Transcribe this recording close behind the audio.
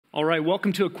All right,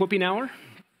 welcome to Equipping Hour.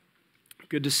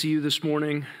 Good to see you this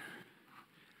morning.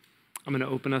 I'm going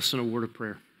to open us in a word of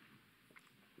prayer.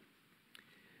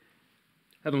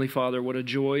 Heavenly Father, what a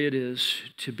joy it is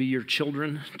to be your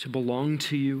children, to belong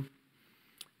to you,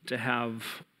 to have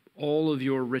all of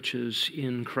your riches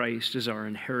in Christ as our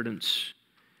inheritance,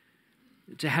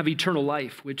 to have eternal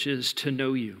life, which is to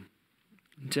know you,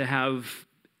 to have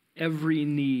every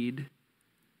need,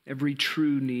 every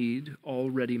true need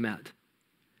already met.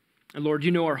 And Lord,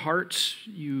 you know our hearts.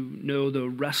 You know the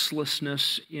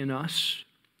restlessness in us.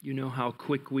 You know how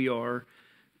quick we are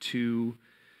to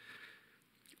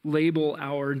label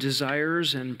our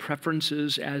desires and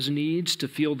preferences as needs, to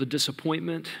feel the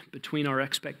disappointment between our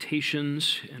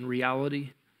expectations and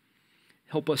reality.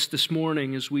 Help us this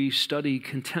morning as we study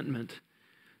contentment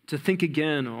to think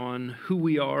again on who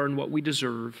we are and what we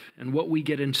deserve and what we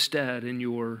get instead in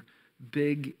your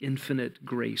big, infinite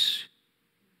grace.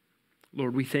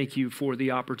 Lord, we thank you for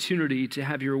the opportunity to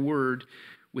have your word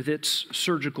with its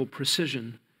surgical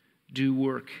precision do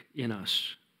work in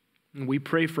us. And we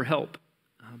pray for help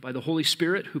by the Holy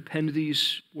Spirit who penned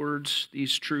these words,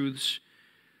 these truths,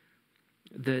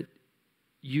 that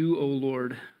you, O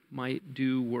Lord, might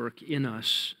do work in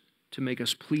us to make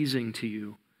us pleasing to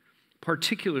you,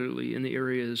 particularly in the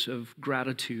areas of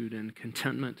gratitude and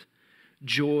contentment,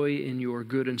 joy in your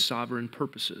good and sovereign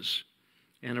purposes,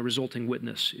 and a resulting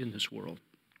witness in this world.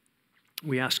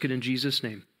 We ask it in Jesus'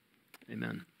 name.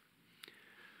 Amen.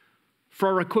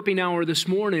 For our equipping hour this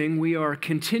morning, we are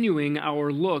continuing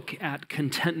our look at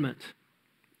contentment.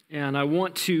 And I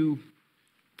want to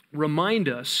remind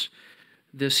us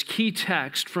this key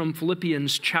text from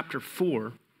Philippians chapter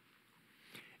 4.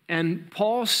 And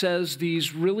Paul says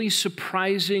these really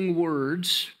surprising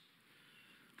words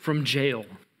from jail.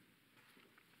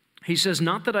 He says,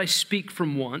 "Not that I speak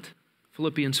from want,"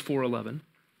 Philippians 4:11,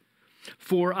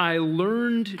 "for I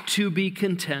learned to be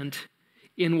content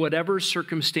in whatever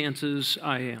circumstances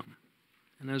I am."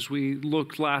 And as we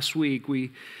looked last week,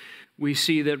 we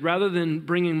see that rather than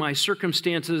bringing my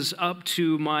circumstances up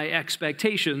to my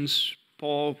expectations,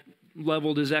 Paul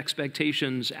leveled his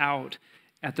expectations out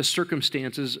at the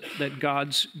circumstances that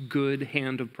God's good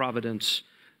hand of providence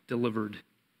delivered.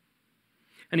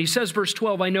 And he says, verse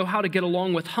 12, "I know how to get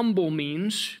along with humble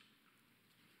means."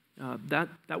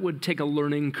 That would take a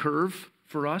learning curve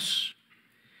for us.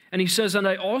 And he says, "And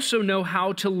I also know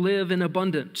how to live in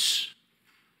abundance."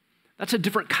 That's a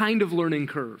different kind of learning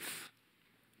curve.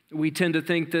 We tend to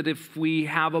think that if we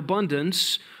have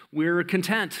abundance, we're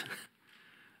content.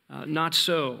 Not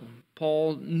so.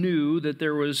 Paul knew that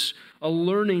there was a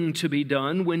learning to be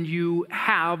done when you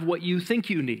have what you think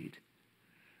you need,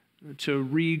 to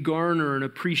re-garner an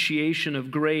appreciation of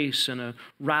grace and a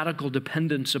radical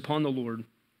dependence upon the Lord.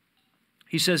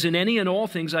 He says, "In any and all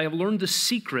things I have learned the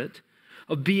secret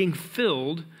of being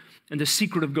filled and the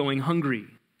secret of going hungry,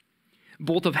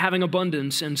 both of having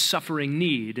abundance and suffering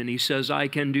need." And he says, "I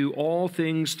can do all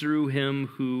things through him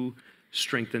who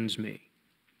strengthens me."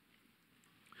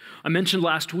 I mentioned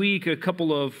last week a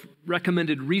couple of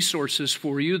recommended resources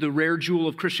for you: The Rare Jewel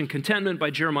of Christian Contentment by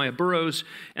Jeremiah Burroughs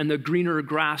and The Greener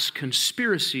Grass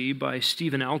Conspiracy by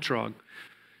Stephen Altrog.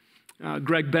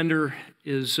 Greg Bender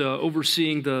is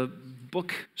overseeing the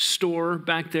bookstore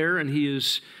back there, and he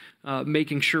is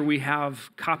making sure we have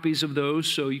copies of those,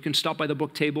 so you can stop by the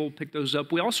book table, pick those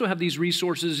up. We also have these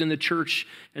resources in the church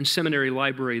and seminary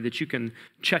library that you can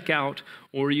check out,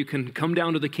 or you can come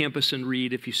down to the campus and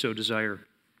read if you so desire.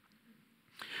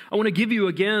 I want to give you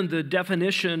again the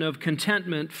definition of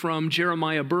contentment from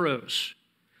Jeremiah Burroughs.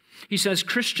 He says,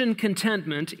 "Christian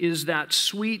contentment is that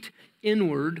sweet,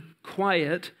 inward,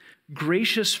 quiet,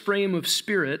 gracious frame of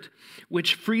spirit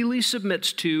which freely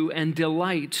submits to and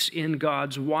delights in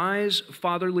God's wise,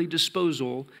 fatherly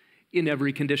disposal in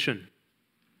every condition."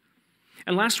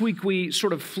 And last week we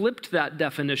sort of flipped that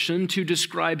definition to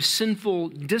describe sinful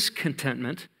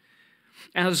discontentment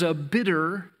as a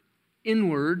bitter,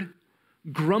 inward,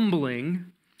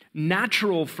 grumbling,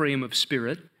 natural frame of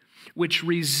spirit which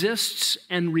resists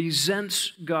and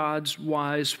resents God's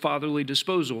wise, fatherly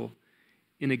disposal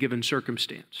in a given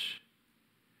circumstance.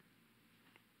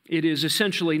 It is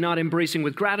essentially not embracing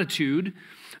with gratitude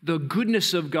the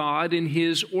goodness of God in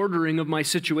his ordering of my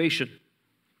situation.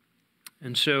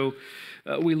 And so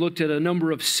we looked at a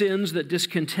number of sins that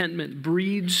discontentment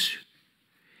breeds.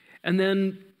 And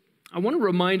then I want to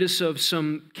remind us of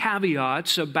some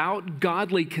caveats about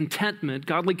godly contentment.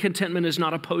 Godly contentment is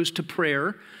not opposed to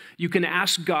prayer. You can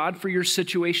ask God for your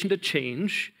situation to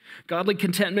change. Godly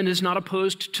contentment is not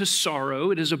opposed to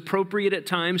sorrow. It is appropriate at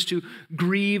times to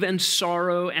grieve and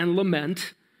sorrow and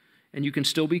lament, and you can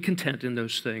still be content in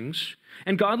those things.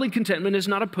 And godly contentment is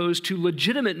not opposed to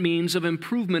legitimate means of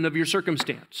improvement of your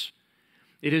circumstance.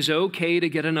 It is okay to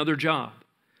get another job.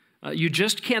 You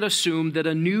just can't assume that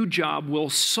a new job will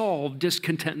solve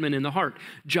discontentment in the heart.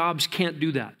 Jobs can't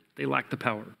do that. They lack the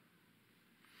power.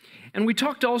 And we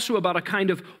talked also about a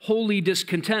kind of holy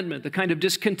discontentment, the kind of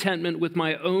discontentment with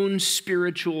my own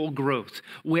spiritual growth.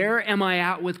 Where am I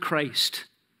at with Christ?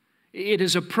 It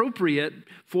is appropriate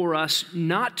for us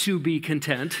not to be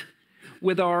content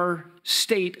with our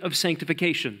state of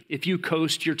sanctification. If you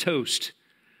coast, you're toast.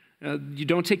 You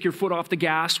don't take your foot off the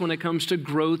gas when it comes to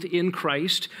growth in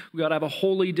Christ. We've got to have a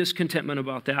holy discontentment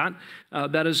about that.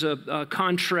 That is a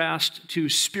contrast to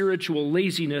spiritual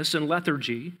laziness and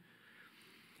lethargy.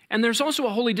 And there's also a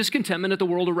holy discontentment at the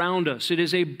world around us. It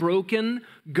is a broken,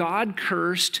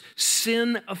 God-cursed,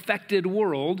 sin-affected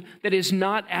world that is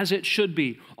not as it should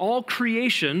be. All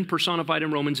creation, personified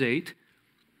in Romans 8,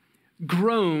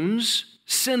 groans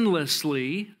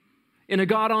sinlessly in a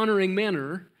God-honoring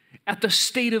manner at the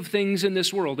state of things in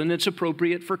this world, and it's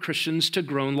appropriate for Christians to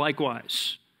groan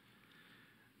likewise.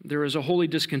 There is a holy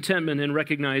discontentment in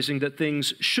recognizing that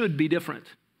things should be different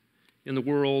in the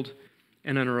world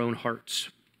and in our own hearts.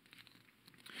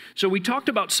 So we talked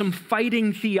about some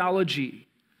fighting theology,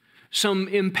 some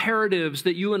imperatives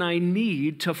that you and I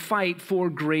need to fight for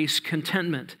grace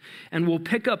contentment. And we'll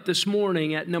pick up this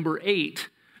morning at number 8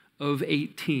 of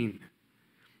 18.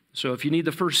 So if you need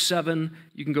the first 7,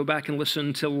 you can go back and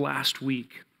listen to last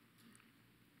week.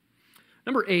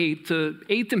 Number 8, the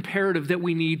 8th imperative that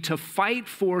we need to fight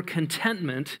for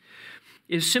contentment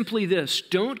is simply this: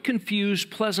 don't confuse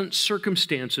pleasant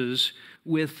circumstances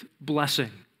with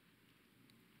blessing.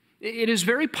 It is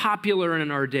very popular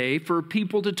in our day for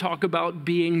people to talk about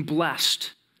being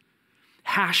blessed.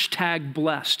 Hashtag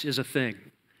blessed is a thing.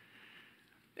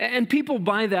 And people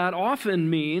by that often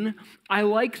mean, I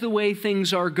like the way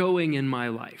things are going in my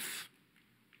life.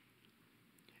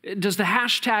 Does the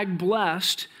hashtag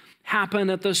blessed happen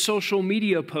at the social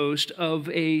media post of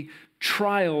a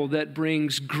trial that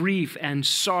brings grief and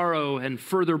sorrow and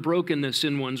further brokenness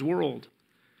in one's world?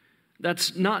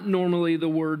 That's not normally the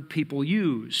word people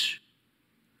use.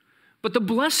 But the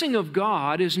blessing of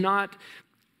God is not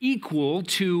equal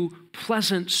to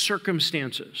pleasant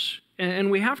circumstances.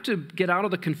 And we have to get out of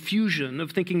the confusion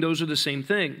of thinking those are the same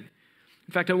thing.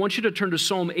 In fact, I want you to turn to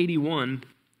Psalm 81.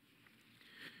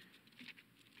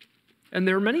 And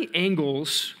there are many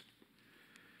angles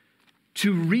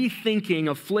to rethinking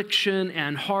affliction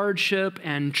and hardship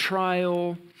and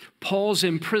trial, Paul's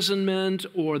imprisonment,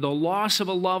 or the loss of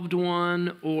a loved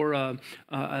one, or a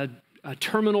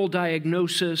terminal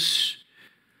diagnosis.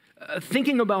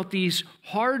 Thinking about these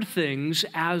hard things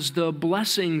as the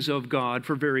blessings of God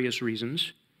for various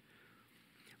reasons.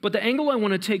 But the angle I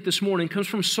want to take this morning comes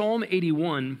from Psalm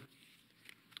 81,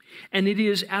 and it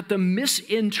is at the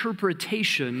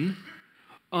misinterpretation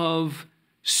of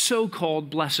so-called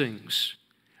blessings.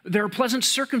 There are pleasant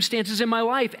circumstances in my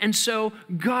life, and so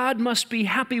God must be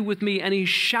happy with me, and He's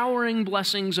showering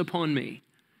blessings upon me.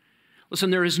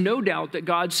 Listen, there is no doubt that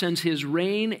God sends His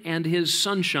rain and His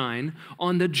sunshine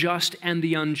on the just and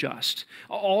the unjust.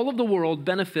 All of the world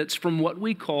benefits from what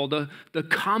we call the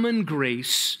common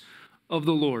grace of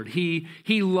the Lord. He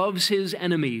loves His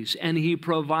enemies, and He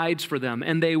provides for them,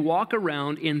 and they walk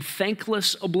around in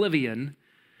thankless oblivion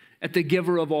at the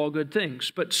giver of all good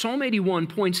things. But Psalm 81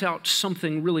 points out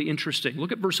something really interesting.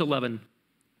 Look at verse 11.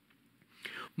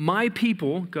 My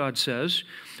people, God says,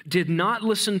 did not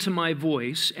listen to my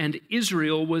voice, and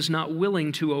Israel was not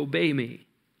willing to obey me.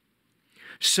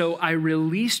 So I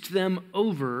released them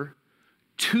over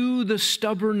to the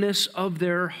stubbornness of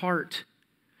their heart,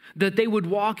 that they would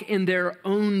walk in their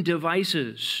own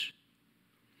devices.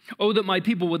 Oh, that my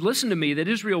people would listen to me, that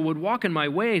Israel would walk in my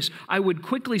ways. I would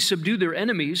quickly subdue their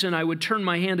enemies, and I would turn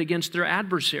my hand against their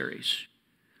adversaries.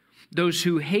 Those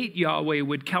who hate Yahweh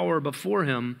would cower before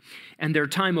Him, and their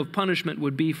time of punishment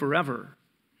would be forever.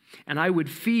 And I would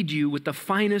feed you with the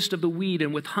finest of the wheat,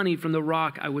 and with honey from the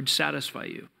rock I would satisfy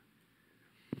you.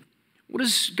 What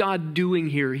is God doing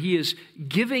here? He is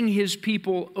giving His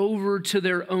people over to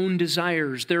their own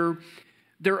desires, their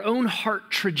own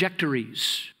heart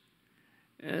trajectories.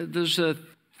 There's a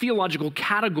theological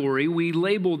category. We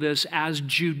label this as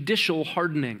judicial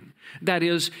hardening. That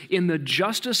is, in the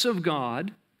justice of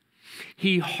God,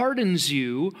 He hardens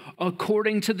you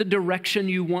according to the direction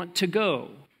you want to go.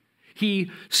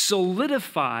 He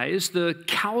solidifies the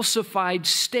calcified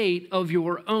state of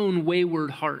your own wayward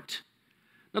heart.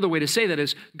 Another way to say that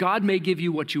is, God may give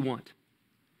you what you want.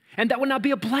 And that would not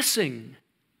be a blessing.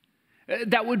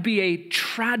 That would be a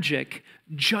tragic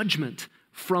judgment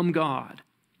from God.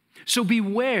 So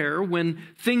beware when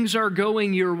things are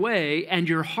going your way and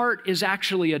your heart is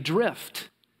actually adrift.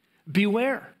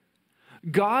 Beware.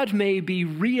 God may be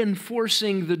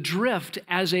reinforcing the drift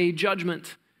as a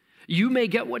judgment. You may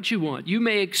get what you want. You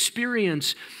may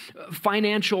experience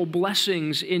financial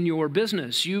blessings in your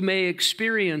business. You may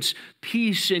experience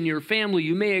peace in your family.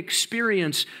 You may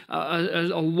experience a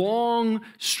long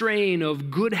strain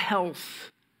of good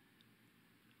health.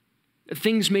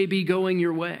 Things may be going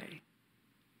your way.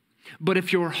 But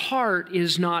if your heart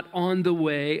is not on the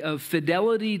way of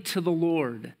fidelity to the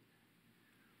Lord,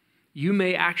 you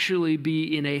may actually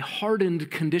be in a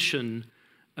hardened condition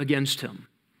against him.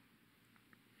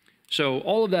 So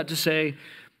all of that to say,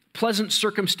 pleasant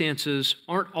circumstances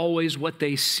aren't always what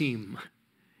they seem.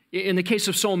 In the case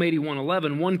of Psalm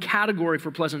 81:11, one category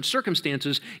for pleasant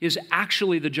circumstances is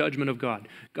actually the judgment of God.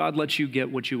 God lets you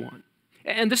get what you want.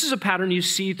 And this is a pattern you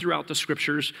see throughout the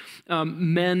scriptures.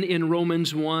 Men in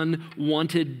Romans 1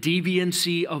 wanted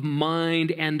deviancy of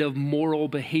mind and of moral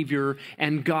behavior,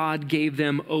 and God gave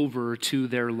them over to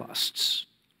their lusts.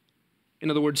 In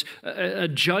other words, a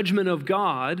judgment of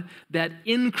God that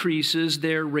increases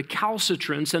their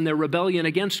recalcitrance and their rebellion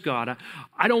against God.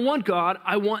 I don't want God,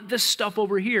 I want this stuff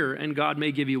over here, and God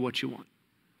may give you what you want.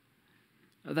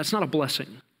 That's not a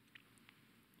blessing.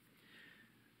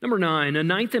 Number 9, a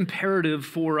ninth imperative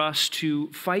for us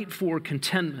to fight for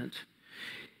contentment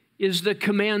is the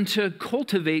command to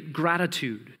cultivate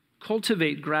gratitude.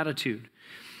 Cultivate gratitude.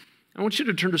 I want you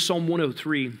to turn to Psalm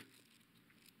 103.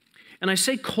 And I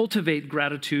say cultivate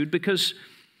gratitude because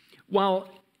while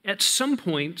at some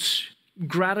points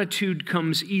gratitude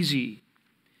comes easy,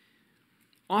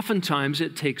 oftentimes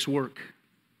it takes work.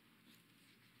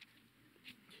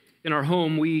 In our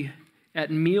home, we,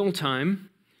 at mealtime,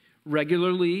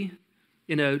 regularly,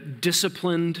 in a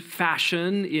disciplined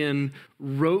fashion, in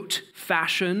rote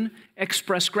fashion,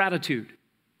 express gratitude.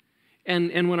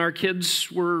 And when our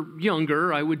kids were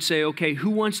younger, I would say, okay, who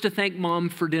wants to thank mom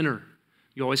for dinner?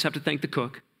 You always have to thank the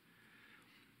cook.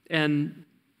 And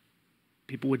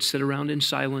people would sit around in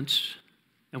silence.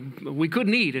 And we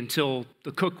couldn't eat until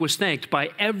the cook was thanked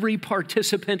by every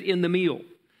participant in the meal.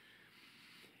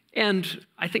 And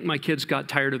I think my kids got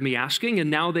tired of me asking, and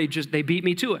now they beat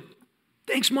me to it.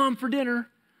 Thanks, Mom, for dinner.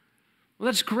 Well,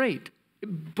 that's great.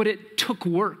 But it took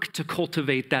work to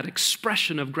cultivate that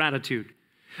expression of gratitude.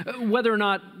 Whether or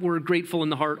not we're grateful in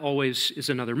the heart always is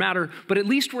another matter, but at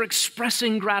least we're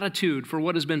expressing gratitude for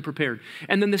what has been prepared.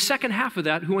 And then the second half of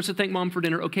that, who wants to thank Mom for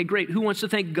dinner? Okay, great. Who wants to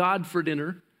thank God for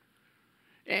dinner?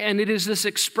 And it is this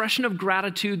expression of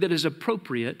gratitude that is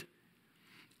appropriate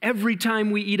every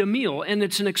time we eat a meal. And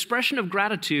it's an expression of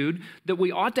gratitude that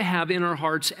we ought to have in our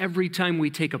hearts every time we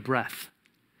take a breath,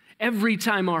 every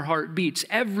time our heart beats,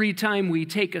 every time we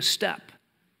take a step.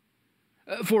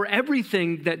 For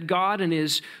everything that God and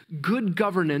his good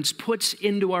governance puts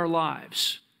into our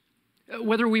lives,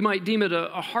 whether we might deem it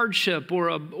a hardship or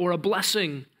a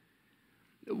blessing,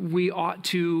 we ought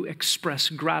to express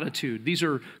gratitude. These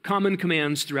are common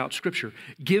commands throughout Scripture.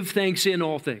 Give thanks in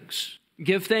all things.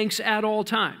 Give thanks at all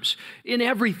times. In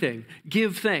everything,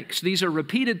 give thanks. These are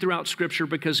repeated throughout Scripture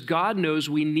because God knows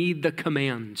we need the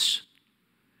commands.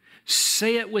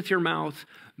 Say it with your mouth.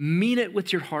 Mean it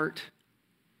with your heart.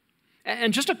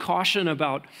 And just a caution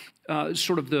about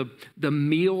sort of the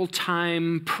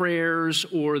mealtime prayers,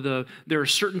 or there are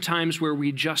certain times where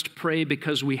we just pray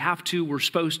because we have to, we're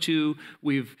supposed to,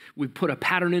 we've put a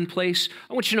pattern in place.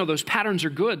 I want you to know those patterns are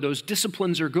good, those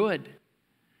disciplines are good.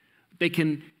 They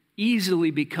can easily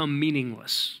become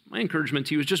meaningless. My encouragement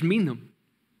to you is just mean them.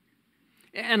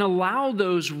 And allow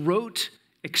those rote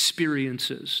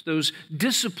experiences, those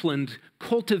disciplined,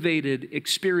 cultivated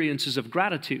experiences of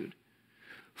gratitude,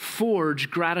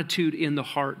 forge gratitude in the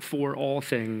heart for all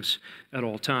things at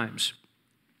all times.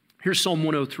 Here's Psalm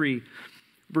 103,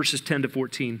 verses 10 to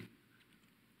 14.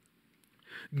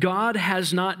 God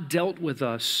has not dealt with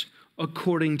us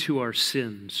according to our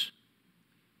sins.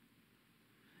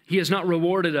 He has not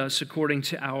rewarded us according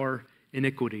to our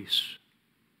iniquities.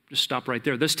 Just stop right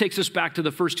there. This takes us back to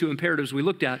the first two imperatives we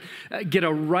looked at. Get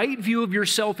a right view of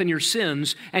yourself and your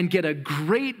sins, and get a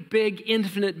great, big,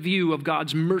 infinite view of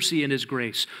God's mercy and his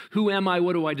grace. Who am I?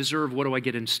 What do I deserve? What do I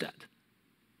get instead?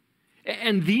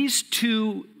 And these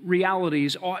two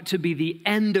realities ought to be the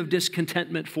end of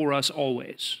discontentment for us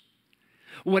always.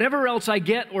 Whatever else I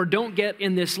get or don't get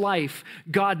in this life,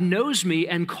 God knows me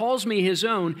and calls me his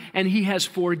own, and he has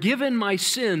forgiven my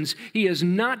sins. He has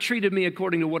not treated me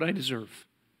according to what I deserve.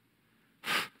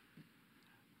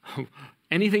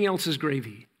 Anything else is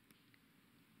gravy.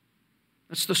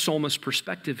 That's the psalmist's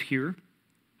perspective here.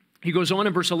 He goes on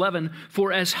in verse 11,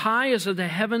 "For as high as the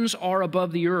heavens are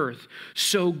above the earth,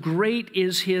 so great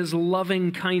is his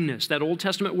loving kindness," that Old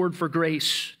Testament word for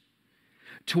grace,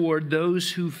 "toward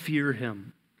those who fear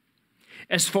him.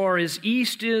 As far as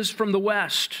east is from the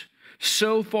west,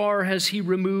 so far has he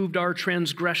removed our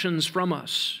transgressions from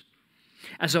us.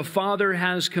 As a father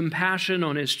has compassion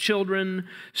on his children,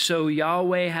 so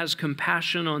Yahweh has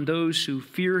compassion on those who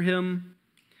fear him.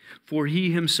 For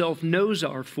he himself knows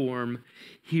our form.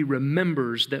 He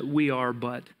remembers that we are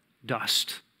but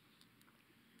dust."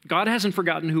 God hasn't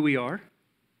forgotten who we are,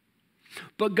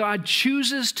 but God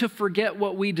chooses to forget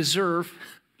what we deserve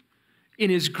in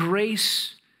his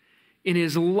grace, in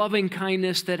his loving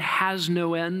kindness that has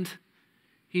no end.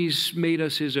 He's made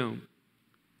us his own.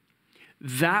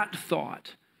 That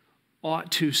thought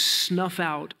ought to snuff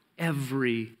out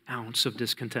every ounce of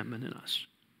discontentment in us.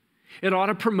 It ought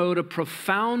to promote a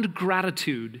profound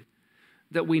gratitude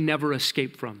that we never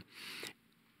escape from.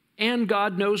 And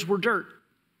God knows we're dirt.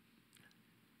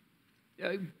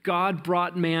 God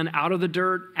brought man out of the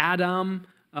dirt. Adam,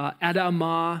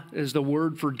 Adamah is the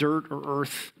word for dirt or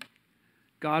earth.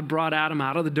 God brought Adam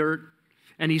out of the dirt.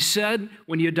 And he said,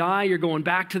 when you die, you're going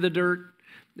back to the dirt.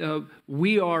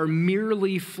 We are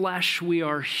merely flesh. We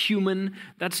are human.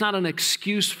 That's not an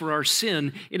excuse for our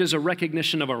sin. It is a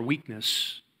recognition of our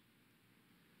weakness.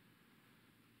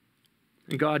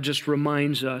 And God just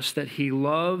reminds us that he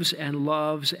loves and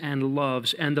loves and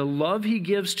loves. And the love he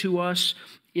gives to us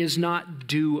is not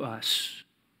due us.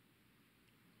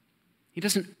 He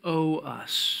doesn't owe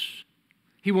us.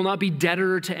 He will not be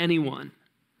debtor to anyone.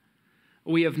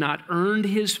 We have not earned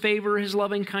his favor, his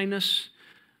loving kindness.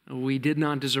 We did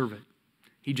not deserve it.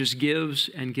 He just gives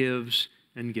and gives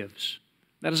and gives.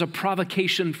 That is a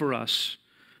provocation for us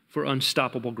for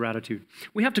unstoppable gratitude.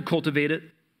 We have to cultivate it.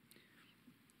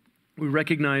 We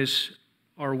recognize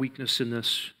our weakness in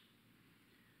this.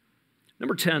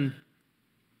 Number 10,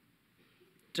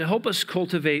 to help us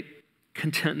cultivate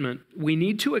contentment, we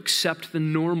need to accept the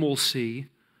normalcy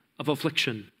of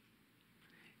affliction.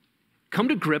 Come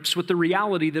to grips with the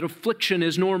reality that affliction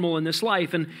is normal in this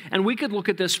life. And we could look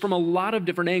at this from a lot of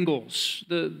different angles.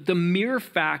 The mere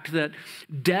fact that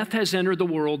death has entered the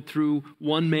world through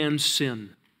one man's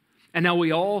sin. And now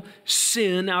we all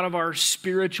sin out of our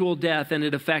spiritual death, and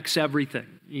it affects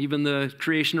everything. Even the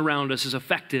creation around us is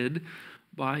affected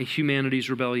by humanity's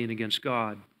rebellion against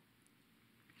God.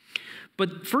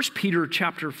 But 1 Peter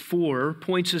chapter 4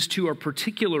 points us to a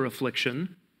particular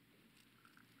affliction.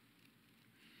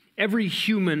 Every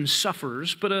human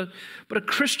suffers, but a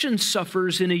Christian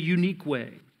suffers in a unique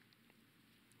way.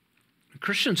 A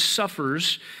Christian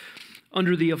suffers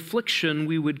under the affliction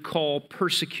we would call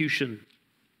persecution.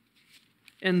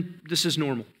 And this is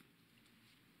normal.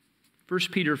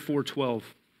 1 Peter 4:12.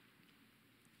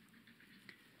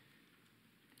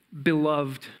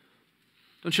 Beloved,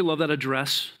 don't you love that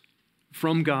address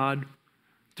from God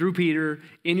through Peter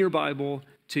in your Bible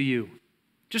to you?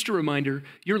 Just a reminder,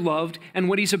 you're loved, and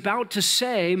what he's about to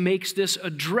say makes this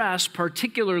address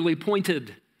particularly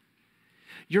pointed.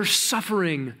 You're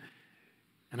suffering,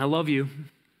 and I love you.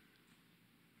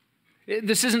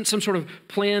 This isn't some sort of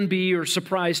plan B or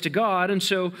surprise to God, and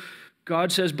so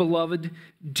God says, "Beloved,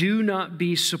 do not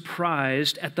be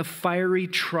surprised at the fiery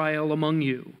trial among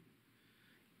you.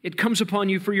 It comes upon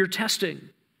you for your testing.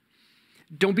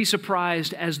 Don't be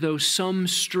surprised as though some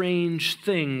strange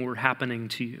thing were happening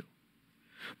to you.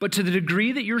 But to the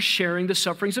degree that you're sharing the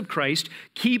sufferings of Christ,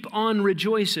 keep on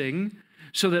rejoicing,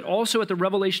 so that also at the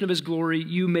revelation of his glory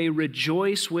you may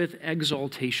rejoice with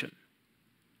exaltation."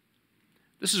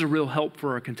 This is a real help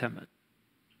for our contentment.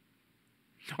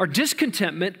 Our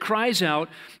discontentment cries out,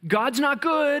 God's not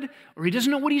good, or he doesn't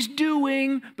know what he's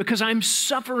doing because I'm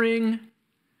suffering.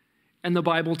 And the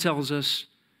Bible tells us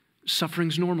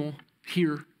suffering's normal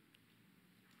here.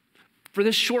 For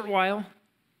this short while,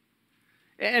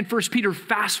 and 1 Peter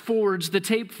fast forwards the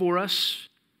tape for us.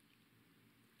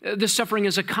 This suffering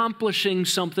is accomplishing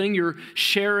something. You're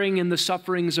sharing in the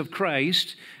sufferings of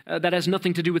Christ. That has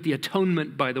nothing to do with the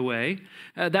atonement, by the way.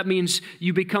 That means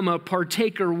you become a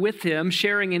partaker with him,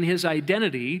 sharing in his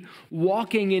identity,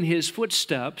 walking in his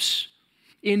footsteps,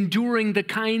 enduring the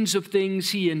kinds of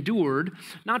things he endured,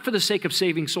 not for the sake of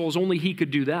saving souls, only he could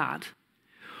do that,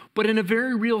 but in a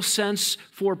very real sense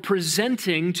for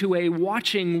presenting to a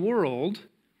watching world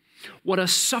what a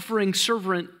suffering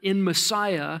servant in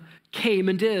Messiah came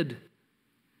and did.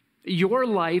 Your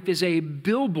life is a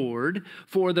billboard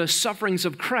for the sufferings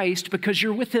of Christ because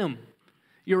you're with him.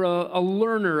 You're a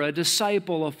learner, a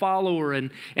disciple, a follower,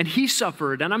 and he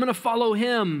suffered, and I'm going to follow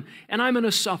him, and I'm going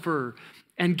to suffer.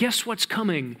 And guess what's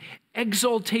coming?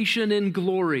 Exaltation in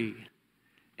glory.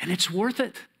 And it's worth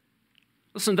it.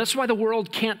 Listen, that's why the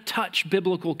world can't touch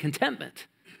biblical contentment.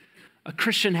 A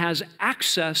Christian has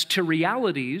access to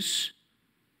realities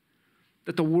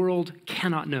that the world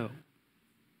cannot know.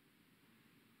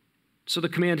 So the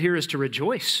command here is to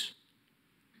rejoice.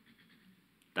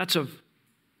 That's a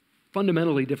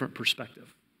fundamentally different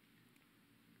perspective.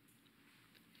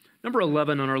 Number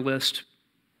 11 on our list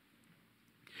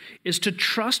is to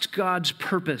trust God's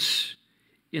purpose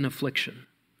in affliction.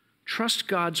 Trust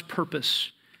God's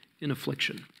purpose in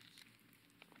affliction.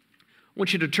 I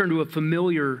want you to turn to a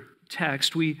familiar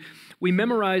text. We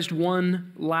memorized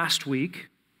one last week.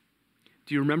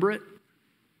 Do you remember it?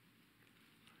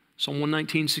 Psalm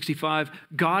 119:65.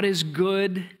 God is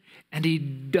good and he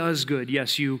does good.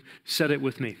 Yes, you said it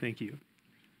with me. Thank you.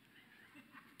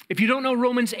 If you don't know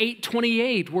Romans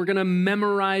 8:28, we're going to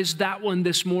memorize that one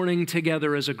this morning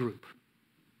together as a group.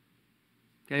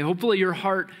 Okay, hopefully your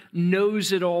heart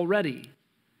knows it already.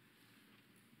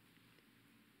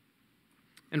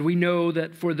 And we know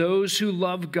that for those who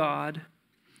love God,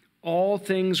 all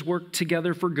things work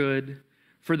together for good,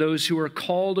 for those who are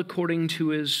called according to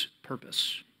his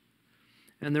purpose.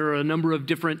 And there are a number of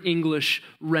different English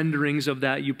renderings of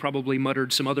that. You probably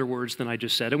muttered some other words than I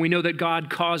just said. And we know that God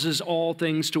causes all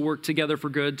things to work together for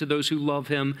good to those who love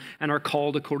him and are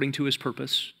called according to his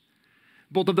purpose.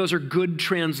 Both of those are good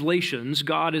translations.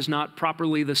 God is not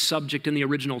properly the subject in the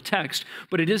original text,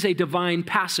 but it is a divine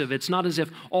passive. It's not as if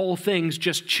all things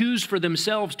just choose for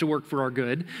themselves to work for our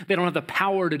good. They don't have the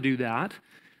power to do that.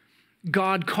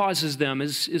 God causes them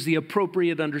is the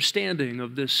appropriate understanding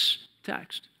of this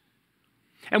text.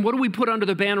 And what do we put under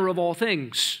the banner of all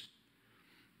things?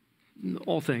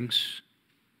 All things.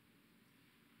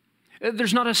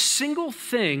 There's not a single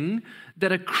thing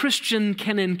that a Christian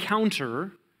can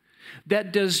encounter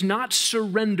that does not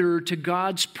surrender to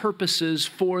God's purposes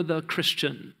for the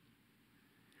Christian.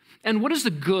 And what is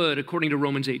the good according to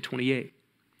Romans 8:28?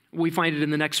 We find it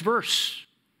in the next verse.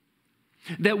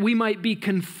 That we might be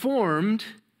conformed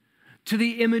to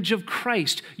the image of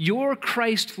Christ. Your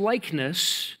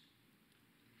Christ-likeness,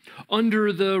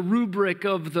 under the rubric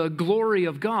of the glory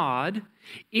of God,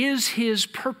 is his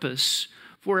purpose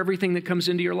for everything that comes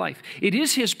into your life. It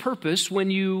is his purpose when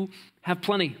you have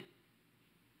plenty.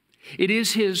 It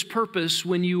is his purpose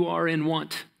when you are in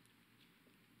want.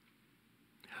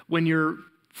 When you're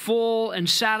full and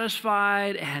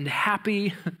satisfied and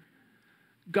happy,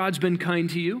 God's been kind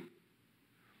to you.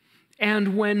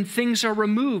 And when things are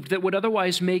removed that would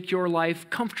otherwise make your life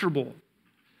comfortable,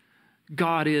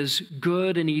 God is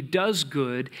good and he does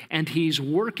good, and he's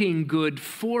working good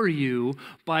for you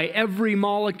by every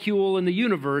molecule in the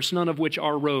universe, none of which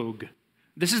are rogue.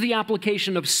 This is the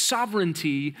application of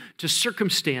sovereignty to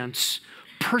circumstance,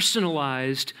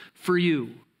 personalized for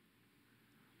you.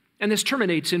 And this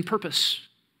terminates in purpose.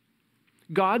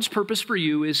 God's purpose for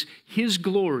you is his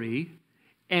glory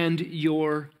and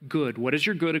your good. What is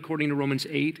your good according to Romans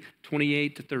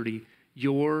 8:28-30?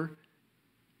 You're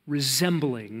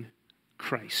resembling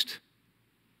Christ.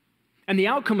 And the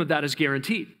outcome of that is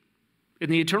guaranteed. In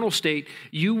the eternal state,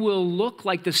 you will look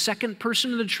like the second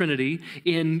person of the Trinity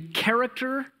in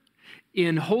character,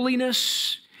 in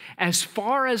holiness, as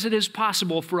far as it is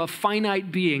possible for a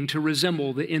finite being to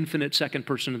resemble the infinite second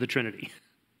person of the Trinity.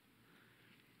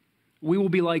 We will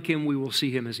be like him, we will see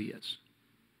him as he is.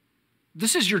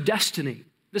 This is your destiny.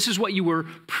 This is what you were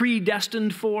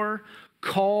predestined for,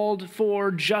 called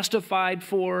for, justified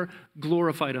for,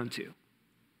 glorified unto,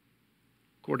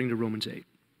 according to Romans 8.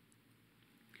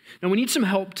 Now, we need some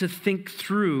help to think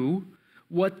through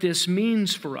what this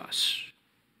means for us.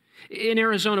 In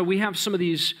Arizona, we have some of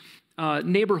these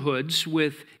neighborhoods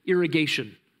with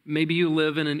irrigation. Maybe you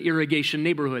live in an irrigation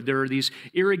neighborhood. There are these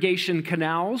irrigation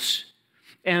canals,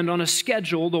 and on a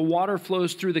schedule, the water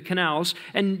flows through the canals,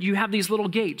 and you have these little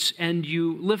gates, and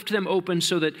you lift them open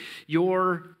so that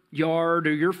your yard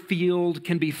or your field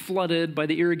can be flooded by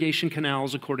the irrigation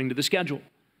canals according to the schedule.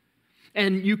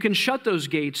 And you can shut those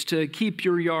gates to keep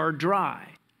your yard dry.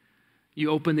 You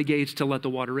open the gates to let the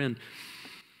water in.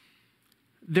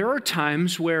 There are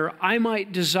times where I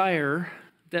might desire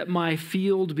that my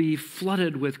field be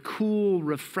flooded with cool,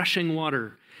 refreshing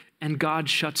water, and God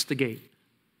shuts the gate.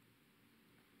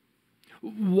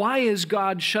 Why is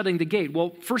God shutting the gate?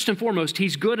 Well, first and foremost,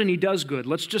 he's good and he does good.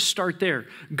 Let's just start there.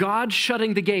 God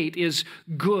shutting the gate is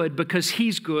good because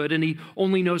he's good and he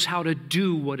only knows how to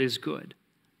do what is good.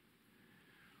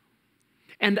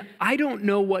 And I don't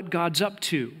know what God's up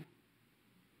to.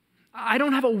 I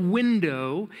don't have a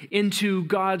window into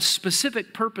God's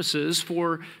specific purposes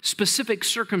for specific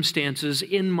circumstances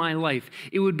in my life.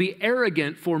 It would be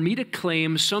arrogant for me to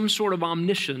claim some sort of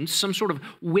omniscience, some sort of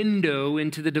window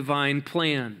into the divine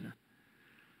plan.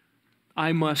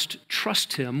 I must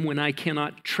trust him when I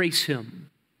cannot trace him,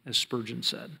 as Spurgeon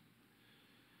said.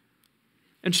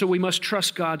 And so we must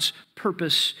trust God's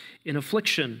purpose in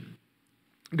affliction.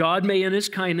 God may, in his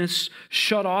kindness,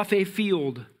 shut off a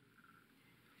field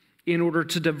in order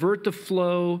to divert the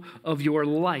flow of your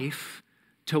life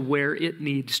to where it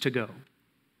needs to go.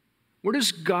 Where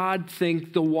does God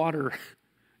think the water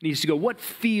needs to go? What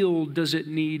field does it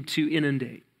need to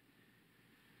inundate?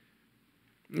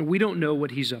 We don't know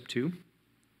what he's up to.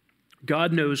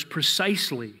 God knows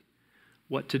precisely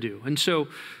what to do. And so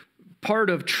part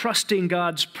of trusting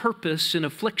God's purpose in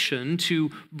affliction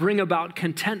to bring about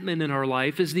contentment in our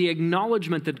life is the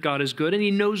acknowledgement that God is good and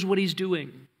he knows what he's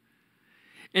doing.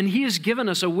 And he has given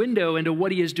us a window into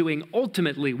what he is doing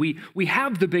ultimately. We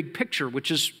have the big picture,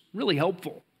 which is really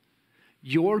helpful.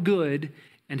 Your good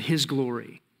and his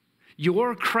glory.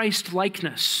 Your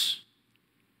Christ-likeness.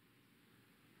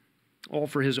 All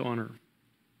for his honor.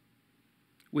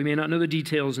 We may not know the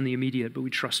details in the immediate, but we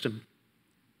trust him.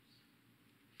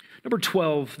 Number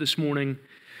 12 this morning.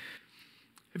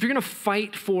 If you're going to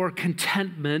fight for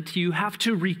contentment, you have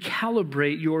to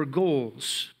recalibrate your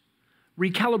goals.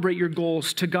 Recalibrate your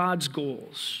goals to God's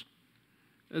goals.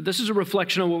 This is a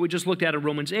reflection on what we just looked at in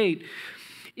Romans 8.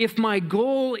 If my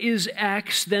goal is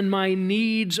X, then my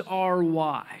needs are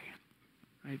Y.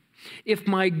 Right? If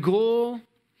my goal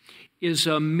is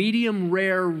a medium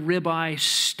rare ribeye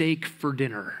steak for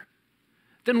dinner,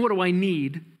 then what do I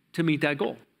need to meet that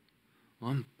goal?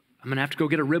 Well, I'm going to have to go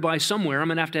get a ribeye somewhere. I'm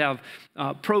going to have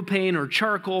propane or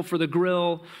charcoal for the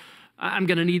grill. I'm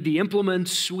going to need the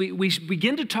implements. We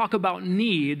begin to talk about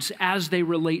needs as they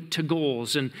relate to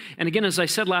goals. And again, as I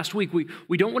said last week,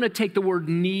 we don't want to take the word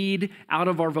need out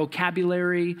of our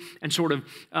vocabulary and sort of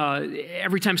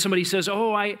every time somebody says,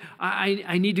 oh,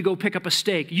 I need to go pick up a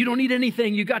steak. You don't need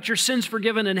anything. You got your sins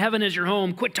forgiven and heaven is your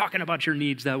home. Quit talking about your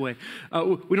needs that way.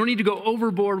 We don't need to go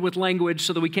overboard with language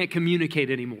so that we can't communicate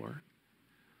anymore.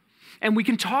 And we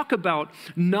can talk about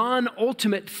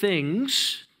non-ultimate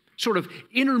things, sort of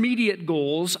intermediate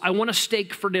goals. I want a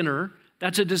steak for dinner.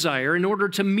 That's a desire. In order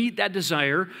to meet that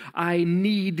desire, I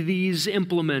need these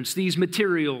implements, these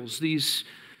materials, these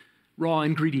raw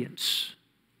ingredients.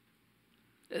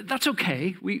 That's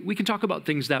okay. We can talk about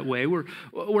things that way. We're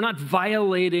not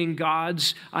violating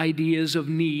God's ideas of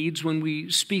needs when we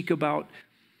speak about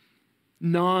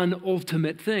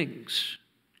non-ultimate things.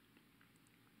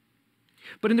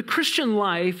 But in the Christian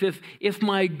life, if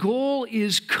my goal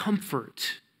is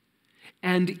comfort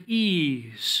and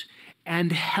ease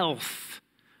and health,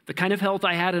 the kind of health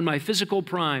I had in my physical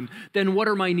prime, then what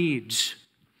are my needs?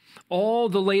 All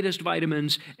the latest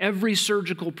vitamins, every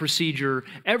surgical procedure,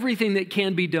 everything that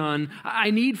can be done,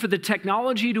 I need for the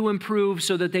technology to improve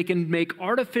so that they can make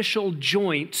artificial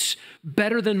joints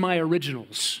better than my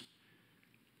originals.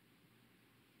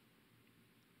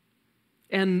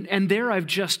 And there I've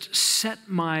just set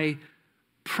my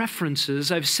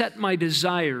preferences, I've set my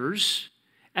desires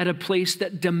at a place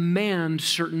that demand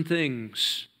certain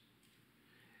things.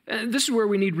 And this is where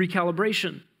we need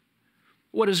recalibration.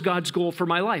 What is God's goal for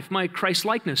my life? My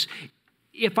Christ-likeness.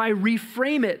 If I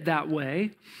reframe it that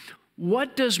way,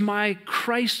 what does my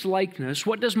Christ-likeness,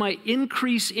 what does my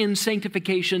increase in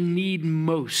sanctification need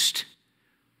most?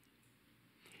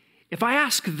 If I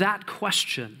ask that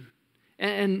question,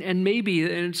 and maybe,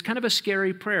 and it's kind of a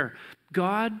scary prayer,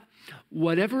 God,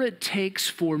 whatever it takes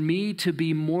for me to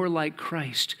be more like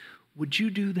Christ, would you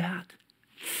do that?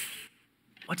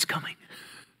 What's coming?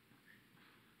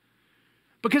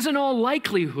 Because in all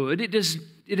likelihood, it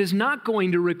is not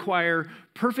going to require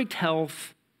perfect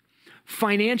health,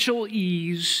 financial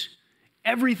ease,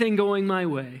 everything going my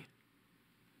way,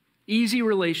 easy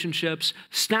relationships,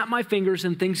 snap my fingers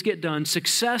and things get done,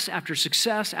 success after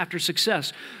success after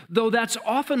success. Though that's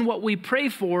often what we pray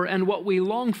for and what we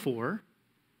long for.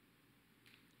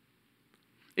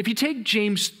 If you take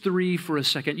James 3 for a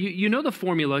second, you know the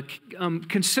formula,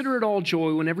 consider it all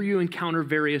joy whenever you encounter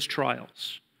various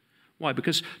trials. Why?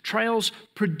 Because trials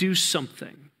produce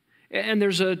something. And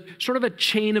there's a sort of a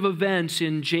chain of events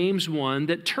in James 1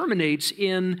 that terminates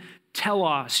in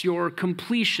telos, your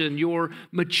completion, your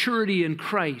maturity in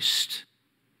Christ.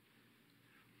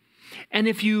 And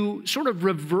if you sort of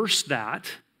reverse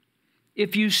that,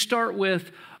 if you start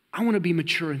with, I want to be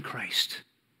mature in Christ.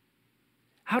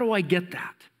 How do I get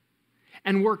that?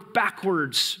 and work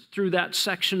backwards through that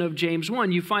section of James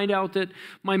 1, you find out that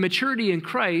my maturity in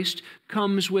Christ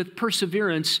comes with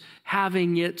perseverance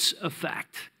having its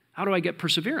effect. How do I get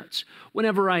perseverance?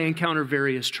 Whenever I encounter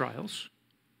various trials.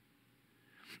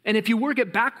 And if you work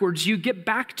it backwards, you get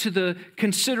back to the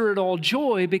consider it all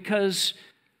joy because,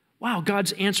 wow,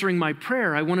 God's answering my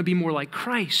prayer. I want to be more like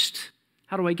Christ.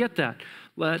 How do I get that?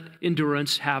 Let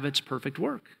endurance have its perfect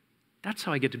work. That's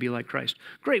how I get to be like Christ.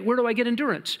 Great, where do I get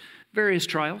endurance? Various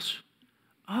trials.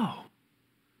 Oh,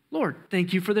 Lord,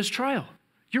 thank you for this trial.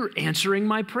 You're answering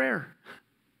my prayer.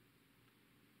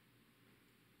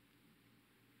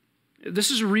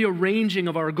 This is a rearranging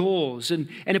of our goals. And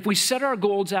if we set our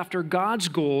goals after God's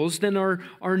goals, then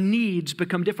our needs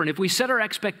become different. If we set our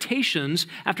expectations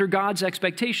after God's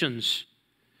expectations,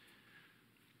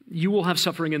 you will have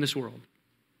suffering in this world.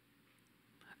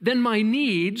 Then my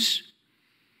needs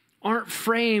aren't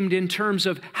framed in terms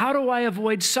of how do I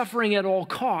avoid suffering at all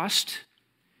cost,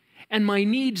 and my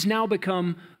needs now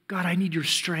become, God, I need your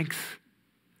strength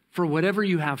for whatever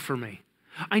you have for me.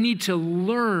 I need to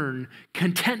learn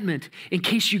contentment in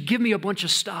case you give me a bunch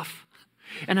of stuff,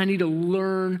 and I need to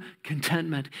learn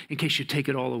contentment in case you take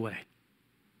it all away.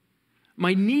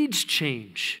 My needs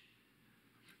change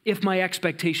if my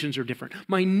expectations are different.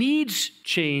 My needs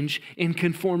change in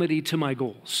conformity to my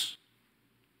goals.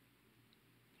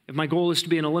 If my goal is to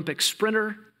be an Olympic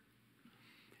sprinter,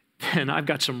 then I've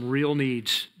got some real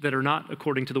needs that are not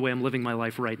according to the way I'm living my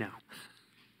life right now.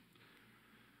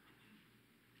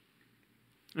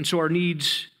 And so our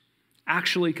needs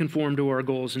actually conform to our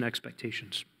goals and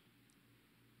expectations.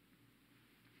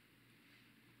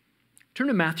 Turn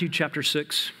to Matthew chapter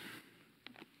 6.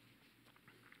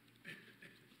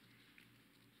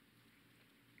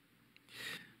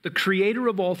 The creator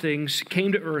of all things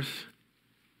came to earth,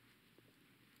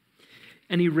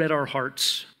 and he read our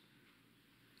hearts.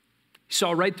 He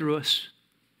saw right through us.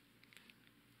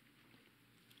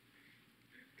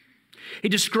 He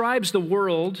describes the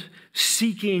world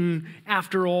seeking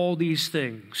after all these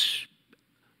things.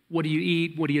 What do you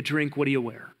eat? What do you drink? What do you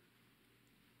wear?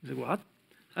 You say, well,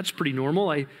 that's pretty normal.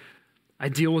 I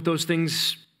deal with those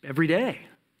things every day.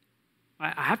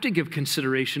 I have to give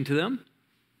consideration to them.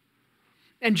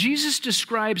 And Jesus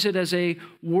describes it as a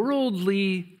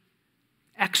worldly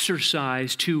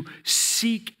exercise to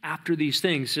seek after these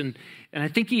things. And I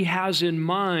think he has in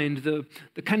mind the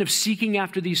kind of seeking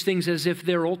after these things as if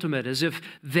they're ultimate, as if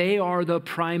they are the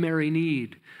primary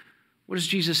need. What does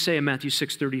Jesus say in Matthew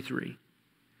 6:33?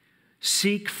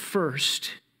 Seek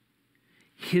first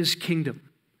his kingdom.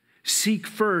 Seek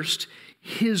first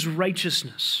his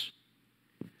righteousness.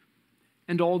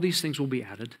 And all these things will be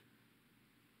added.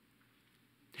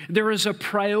 There is a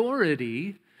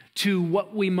priority to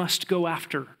what we must go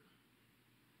after.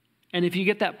 And if you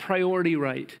get that priority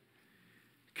right,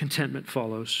 contentment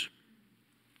follows.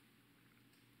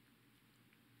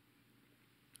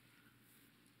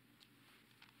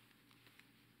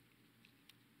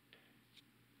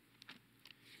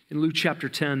 In Luke chapter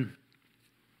 10,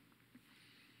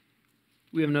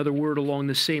 we have another word along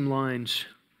the same lines.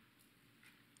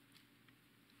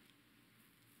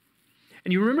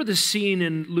 And you remember the scene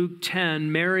in Luke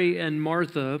 10, Mary and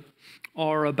Martha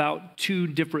are about two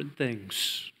different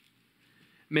things.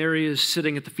 Mary is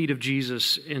sitting at the feet of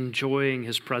Jesus, enjoying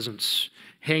his presence,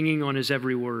 hanging on his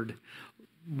every word,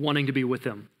 wanting to be with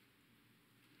him.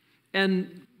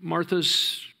 And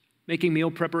Martha's making meal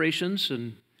preparations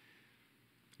and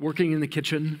working in the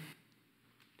kitchen.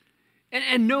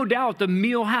 And no doubt the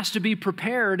meal has to be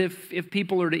prepared if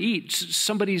people are to eat.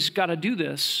 Somebody's got to do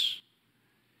this.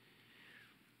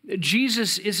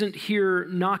 Jesus isn't here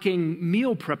knocking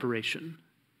meal preparation.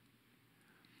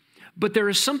 But there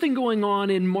is something going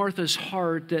on in Martha's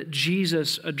heart that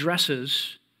Jesus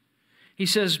addresses. He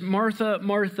says, Martha,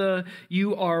 Martha,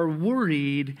 you are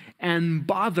worried and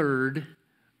bothered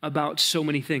about so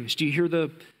many things. Do you hear the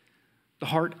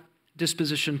heart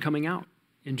disposition coming out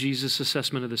in Jesus'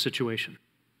 assessment of the situation?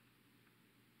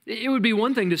 It would be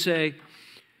one thing to say,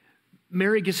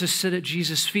 Mary gets to sit at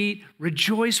Jesus' feet,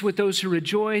 rejoice with those who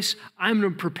rejoice. I'm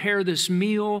going to prepare this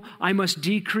meal. I must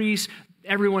decrease.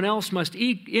 Everyone else must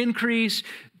increase.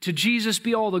 To Jesus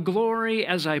be all the glory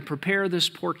as I prepare this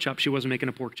pork chop. She wasn't making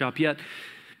a pork chop yet.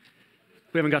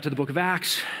 We haven't got to the book of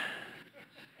Acts.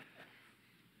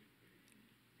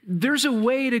 There's a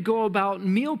way to go about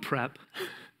meal prep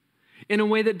in a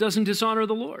way that doesn't dishonor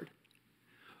the Lord.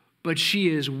 But she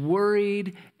is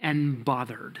worried and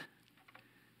bothered.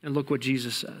 And look what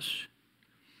Jesus says.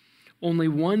 Only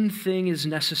one thing is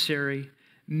necessary.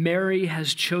 Mary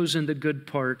has chosen the good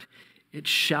part. It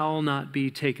shall not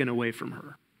be taken away from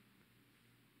her.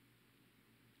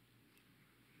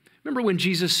 Remember when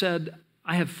Jesus said,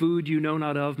 I have food you know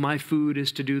not of, my food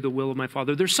is to do the will of my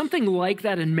Father. There's something like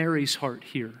that in Mary's heart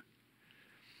here.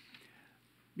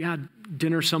 Yeah,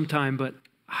 dinner sometime, but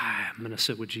I'm going to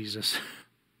sit with Jesus.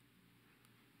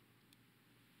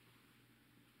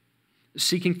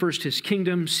 Seeking first his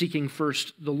kingdom, seeking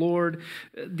first the Lord.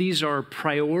 These are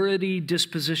priority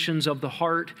dispositions of the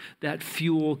heart that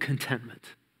fuel contentment.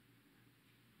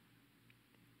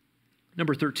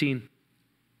 Number 13.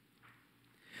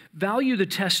 Value the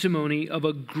testimony of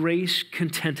a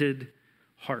grace-contented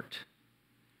heart.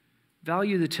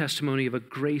 Value the testimony of a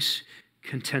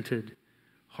grace-contented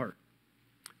heart.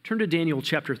 Turn to Daniel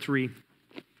chapter 3.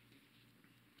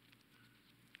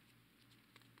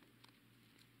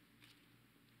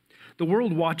 The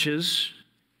world watches.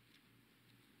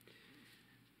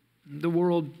 The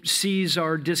world sees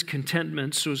our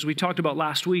discontentment. So as we talked about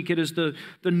last week, it is the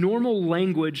normal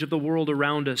language of the world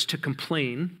around us to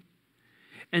complain.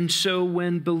 And so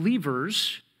when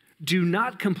believers do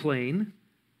not complain,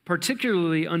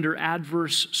 particularly under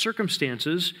adverse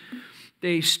circumstances,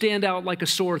 they stand out like a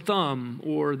sore thumb,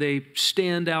 or they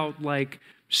stand out like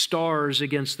stars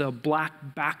against the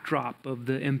black backdrop of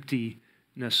the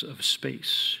emptiness of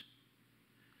space.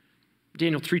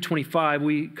 Daniel 3:25,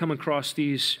 we come across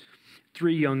these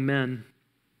three young men,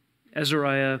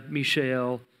 Azariah,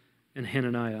 Mishael, and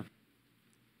Hananiah.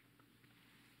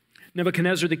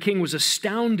 Nebuchadnezzar the king was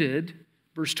astounded,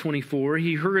 verse 24.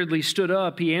 He hurriedly stood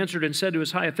up. He answered and said to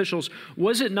his high officials,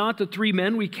 was it not the three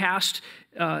men we cast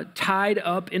tied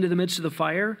up into the midst of the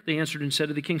fire? They answered and said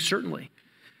to the king, certainly.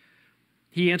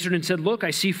 He answered and said, look,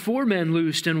 I see four men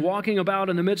loosed and walking about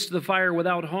in the midst of the fire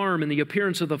without harm, and the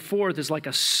appearance of the fourth is like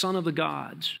a son of the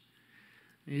gods.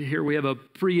 Here we have a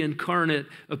pre-incarnate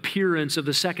appearance of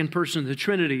the second person of the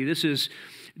Trinity. This is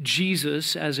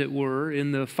Jesus, as it were,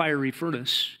 in the fiery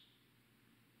furnace.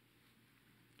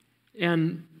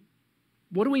 And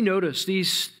what do we notice?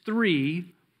 These three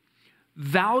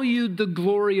valued the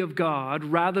glory of God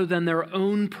rather than their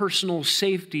own personal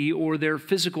safety or their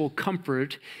physical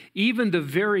comfort, even the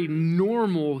very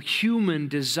normal human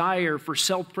desire for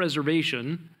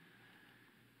self-preservation.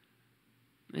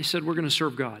 They said, we're going to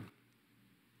serve God.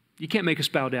 You can't make us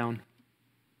bow down.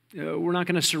 We're not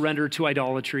going to surrender to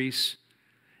idolatries.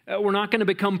 We're not going to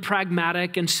become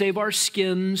pragmatic and save our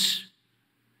skins.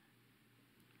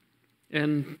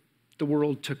 And the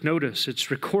world took notice. It's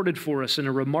recorded for us in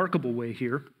a remarkable way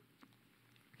here.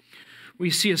 We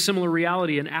see a similar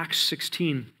reality in Acts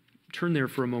 16. Turn there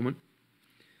for a moment.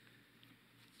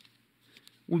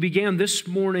 We began this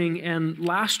morning and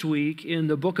last week in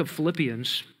the book of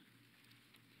Philippians.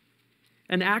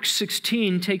 And Acts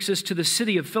 16 takes us to the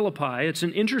city of Philippi. It's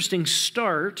an interesting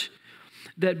start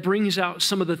that brings out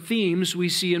some of the themes we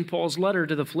see in Paul's letter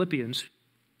to the Philippians.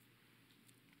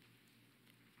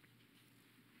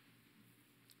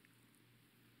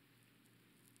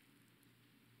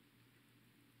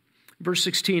 Verse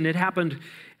 16, it happened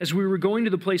as we were going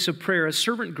to the place of prayer, a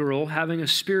servant girl having a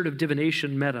spirit of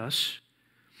divination met us,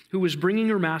 who was bringing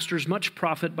her masters much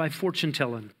profit by fortune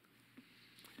telling.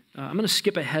 I'm going to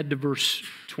skip ahead to verse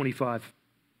 25.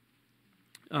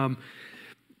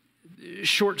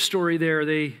 Short story there.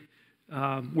 They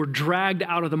were dragged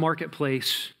out of the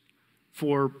marketplace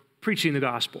for preaching the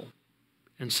gospel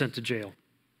and sent to jail.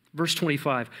 Verse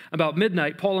 25, about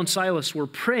midnight, Paul and Silas were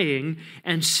praying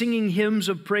and singing hymns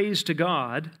of praise to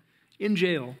God in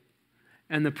jail,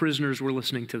 and the prisoners were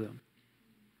listening to them.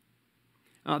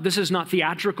 This is not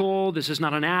theatrical. This is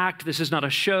not an act. This is not a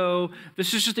show.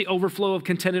 This is just the overflow of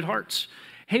contented hearts.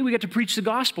 Hey, we got to preach the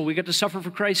gospel. We got to suffer for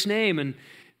Christ's name, and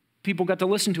people got to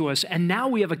listen to us. And now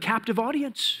we have a captive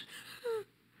audience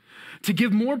to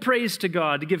give more praise to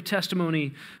God, to give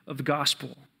testimony of the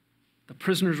gospel. The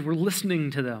prisoners were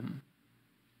listening to them.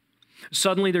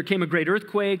 Suddenly there came a great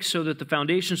earthquake so that the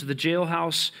foundations of the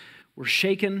jailhouse were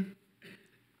shaken.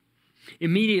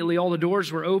 Immediately all the doors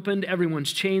were opened,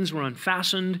 everyone's chains were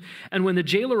unfastened, and when the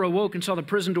jailer awoke and saw the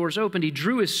prison doors opened, he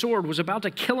drew his sword, was about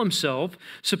to kill himself,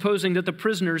 supposing that the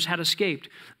prisoners had escaped.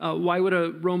 Why would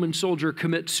a Roman soldier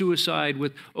commit suicide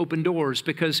with open doors?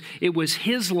 Because it was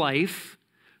his life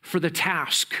for the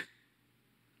task.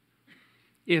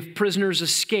 If prisoners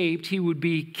escaped, he would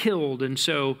be killed. And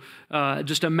so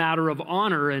just a matter of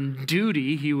honor and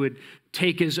duty, he would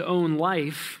take his own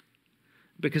life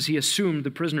because he assumed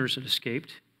the prisoners had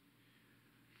escaped.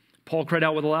 Paul cried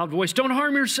out with a loud voice, "Don't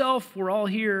harm yourself, we're all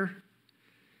here."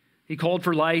 He called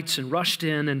for lights and rushed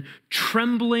in, and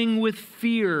trembling with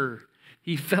fear,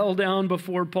 he fell down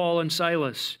before Paul and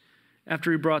Silas.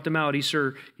 After he brought them out, he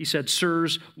said,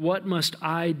 "Sirs, what must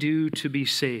I do to be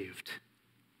saved?"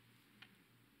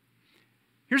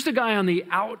 Here's the guy on the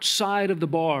outside of the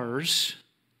bars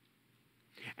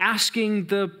asking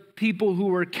the people who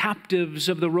were captives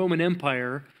of the Roman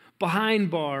Empire,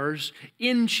 behind bars,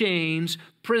 in chains,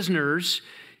 prisoners,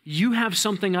 you have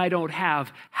something I don't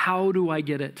have. How do I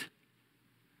get it?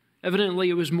 Evidently,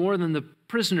 it was more than the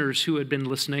prisoners who had been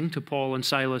listening to Paul and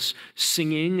Silas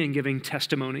singing and giving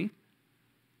testimony.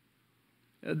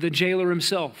 The jailer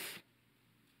himself,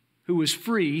 who was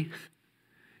free,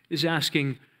 is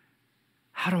asking,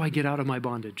 how do I get out of my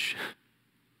bondage?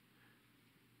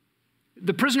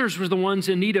 The prisoners were the ones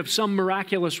in need of some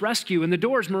miraculous rescue, and the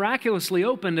doors miraculously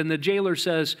opened, and the jailer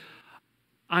says,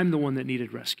 I'm the one that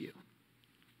needed rescue.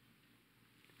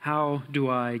 How do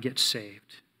I get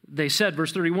saved? They said,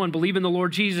 verse 31, believe in the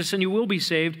Lord Jesus and you will be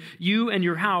saved, you and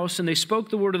your house. And they spoke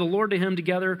the word of the Lord to him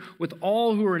together with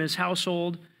all who were in his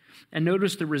household. And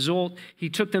notice the result. He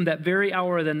took them that very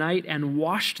hour of the night and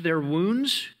washed their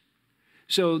wounds.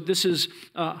 So this is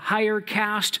higher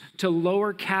caste to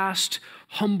lower caste,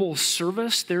 humble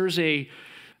service. There's an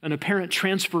apparent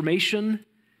transformation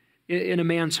in a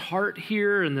man's heart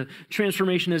here, and the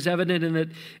transformation is evident in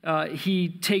that he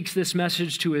takes this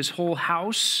message to his whole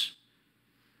house.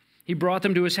 He brought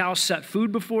them to his house, set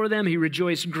food before them. He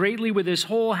rejoiced greatly with his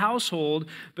whole household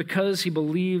because he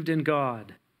believed in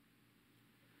God.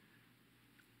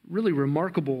 Really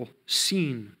remarkable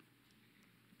scene.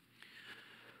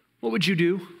 What would you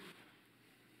do?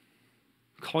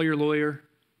 Call your lawyer?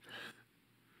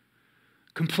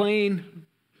 Complain?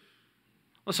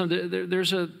 Listen,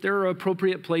 there are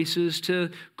appropriate places to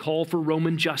call for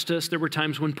Roman justice. There were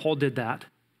times when Paul did that.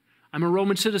 I'm a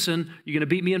Roman citizen. You're going to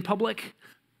beat me in public?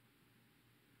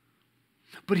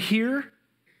 But here,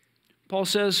 Paul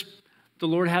says, the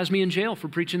Lord has me in jail for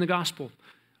preaching the gospel.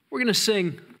 We're going to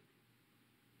sing.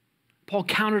 Paul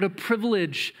counted a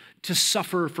privilege to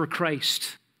suffer for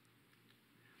Christ.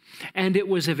 And it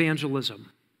was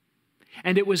evangelism.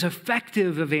 And it was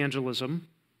effective evangelism.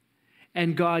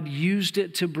 And God used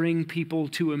it to bring people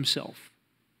to himself.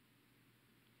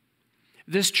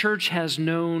 This church has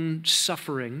known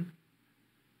suffering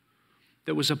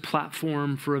that was a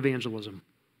platform for evangelism.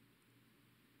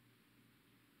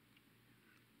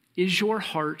 Is your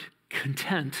heart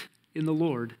content in the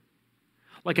Lord?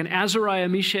 Like an Azariah,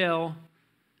 Mishael,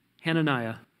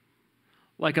 Hananiah,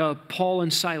 like a Paul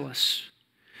and Silas,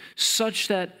 such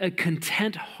that a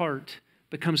content heart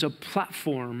becomes a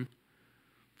platform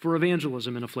for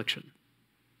evangelism in affliction.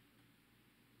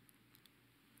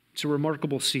 It's a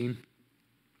remarkable scene.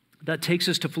 That takes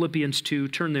us to Philippians 2.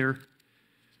 Turn there.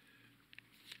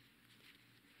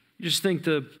 You just think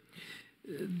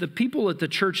the people at the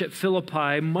church at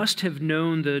Philippi must have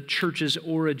known the church's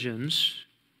origins.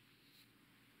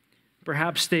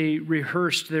 Perhaps they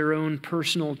rehearsed their own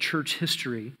personal church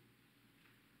history.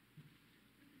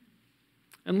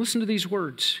 And listen to these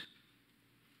words.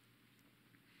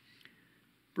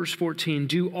 Verse 14,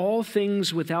 do all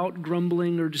things without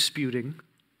grumbling or disputing,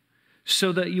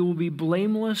 so that you will be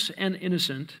blameless and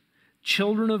innocent,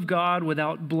 children of God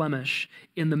without blemish,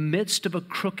 in the midst of a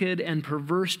crooked and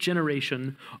perverse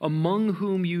generation, among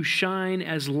whom you shine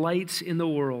as lights in the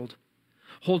world,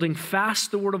 holding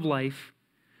fast the word of life,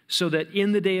 so that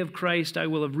in the day of Christ I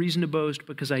will have reason to boast,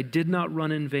 because I did not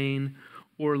run in vain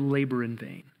or labor in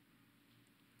vain.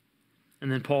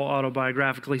 And then Paul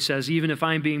autobiographically says, even if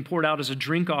I'm being poured out as a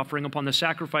drink offering upon the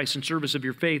sacrifice and service of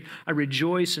your faith, I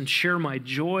rejoice and share my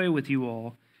joy with you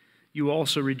all. You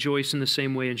also rejoice in the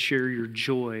same way and share your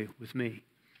joy with me.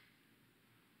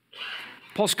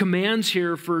 Paul's commands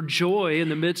here for joy in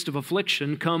the midst of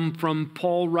affliction come from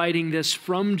Paul writing this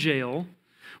from jail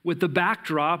with the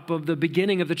backdrop of the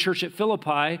beginning of the church at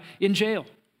Philippi in jail.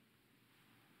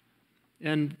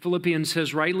 And Philippians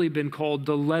has rightly been called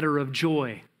the letter of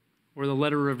joy, or the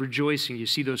letter of rejoicing. You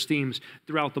see those themes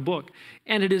throughout the book.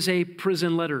 And it is a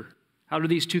prison letter. How do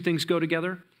these two things go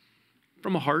together?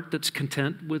 From a heart that's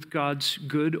content with God's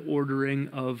good ordering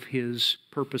of his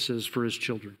purposes for his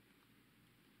children.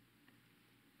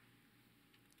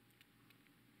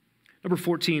 Number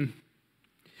 14,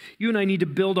 you and I need to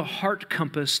build a heart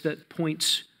compass that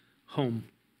points home.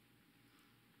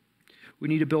 We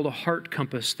need to build a heart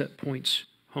compass that points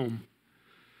home.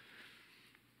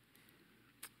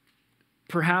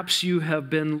 Perhaps you have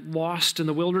been lost in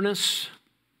the wilderness.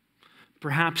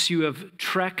 Perhaps you have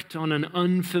trekked on an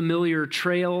unfamiliar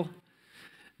trail.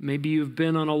 Maybe you've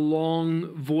been on a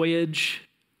long voyage.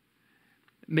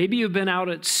 Maybe you've been out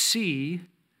at sea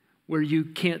where you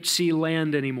can't see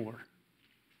land anymore.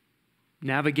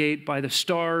 Navigate by the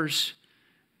stars,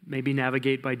 maybe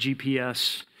navigate by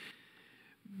GPS.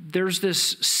 There's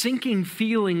this sinking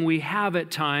feeling we have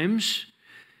at times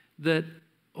that,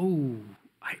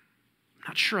 I'm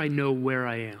not sure I know where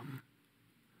I am.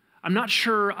 I'm not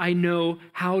sure I know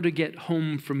how to get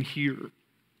home from here.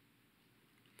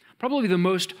 Probably the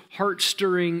most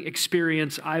heart-stirring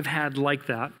experience I've had like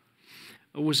that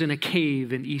was in a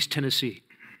cave in East Tennessee.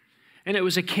 And it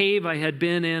was a cave I had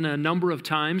been in a number of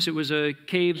times. It was a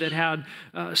cave that had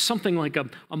something like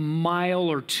a mile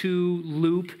or two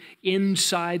loop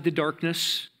inside the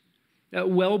darkness,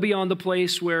 well beyond the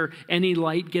place where any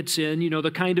light gets in,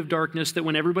 the kind of darkness that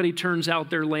when everybody turns out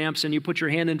their lamps and you put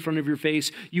your hand in front of your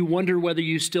face, you wonder whether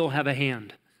you still have a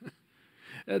hand.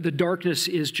 The darkness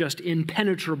is just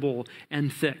impenetrable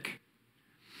and thick.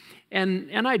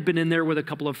 And I'd been in there with a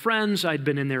couple of friends. I'd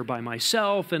been in there by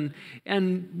myself. And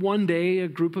one day, a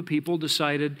group of people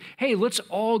decided, hey, let's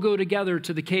all go together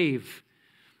to the cave.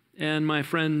 And my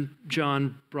friend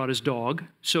John brought his dog.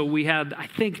 So we had, I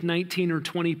think, 19 or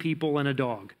 20 people and a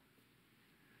dog.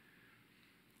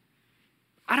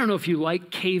 I don't know if you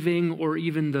like caving or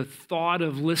even the thought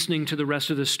of listening to the rest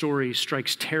of the story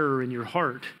strikes terror in your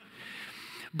heart.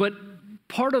 But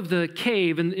part of the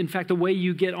cave, and in fact, the way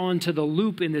you get onto the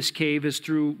loop in this cave is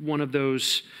through one of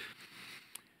those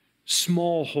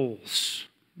small holes.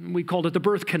 We called it the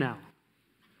birth canal.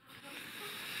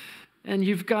 And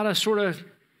you've got to sort of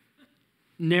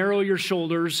narrow your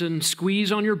shoulders and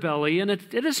squeeze on your belly. And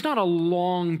it is not a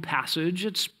long passage.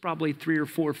 It's probably 3 or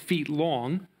 4 feet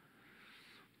long.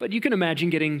 But you can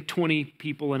imagine getting 20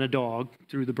 people and a dog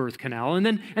through the birth canal and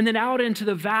then out into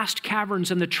the vast caverns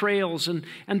and the trails, and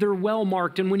they're well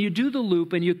marked. And when you do the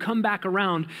loop and you come back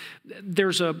around,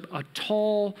 there's a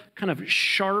tall, kind of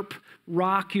sharp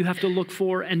rock you have to look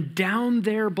for. And down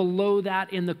there below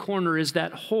that in the corner is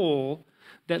that hole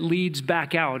that leads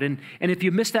back out. And if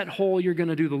you miss that hole, you're going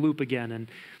to do the loop again.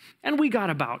 And we got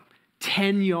about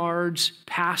 10 yards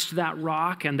past that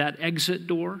rock and that exit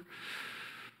door.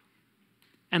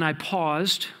 And I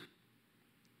paused,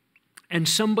 and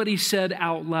somebody said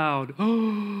out loud,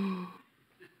 "Oh,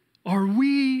 are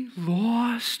we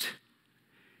lost?"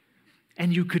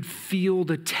 And you could feel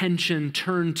the tension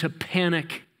turn to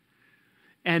panic.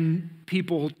 And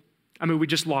people, we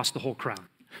just lost the whole crowd.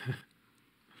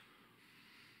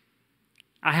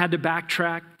 I had to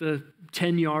backtrack the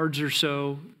 10 yards or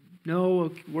so.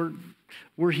 No,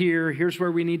 we're here. Here's where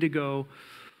we need to go.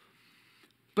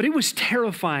 But it was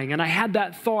terrifying, and I had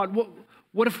that thought,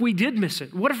 what if we did miss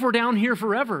it? What if we're down here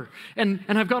forever? And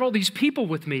I've got all these people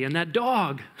with me and that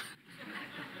dog.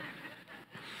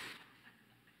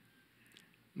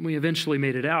 We eventually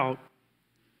made it out.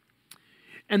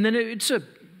 And then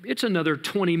it's another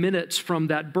 20 minutes from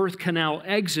that birth canal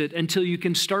exit until you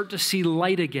can start to see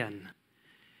light again.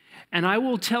 And I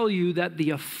will tell you that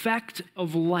the effect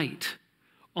of light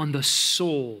on the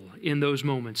soul in those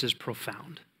moments is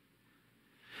profound.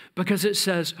 Because it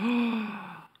says,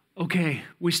 oh, okay,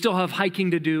 we still have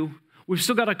hiking to do. We've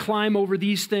still got to climb over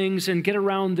these things and get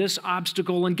around this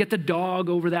obstacle and get the dog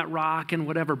over that rock and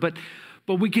whatever. But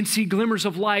we can see glimmers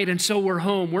of light, and so we're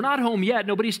home. We're not home yet.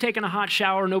 Nobody's taken a hot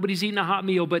shower. Nobody's eaten a hot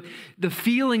meal. But the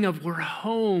feeling of we're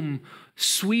home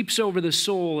sweeps over the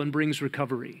soul and brings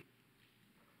recovery.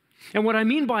 And what I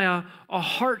mean by a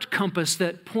heart compass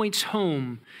that points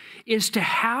home is to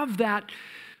have that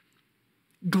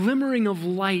glimmering of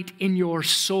light in your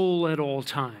soul at all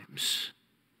times.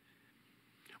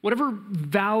 Whatever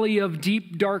valley of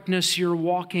deep darkness you're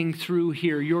walking through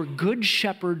here, your good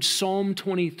shepherd, Psalm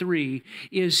 23,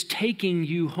 is taking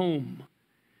you home.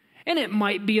 And it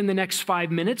might be in the next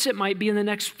 5 minutes, it might be in the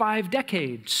next 5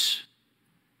 decades.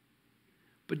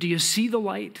 But do you see the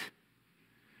light?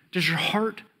 Does your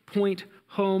heart point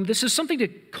home? This is something to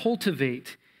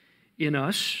cultivate in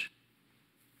us.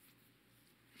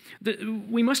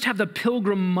 We must have the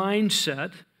pilgrim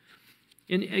mindset.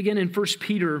 Again, in 1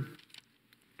 Peter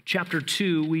chapter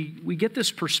 2, we get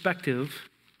this perspective.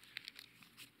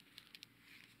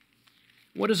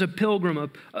 What is a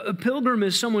pilgrim? A pilgrim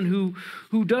is someone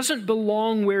who doesn't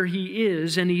belong where he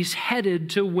is, and he's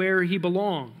headed to where he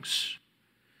belongs.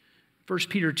 1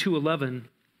 Peter 2:11.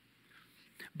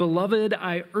 Beloved,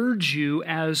 I urge you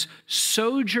as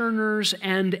sojourners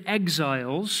and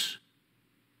exiles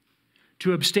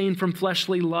to abstain from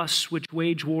fleshly lusts which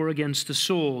wage war against the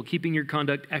soul, keeping your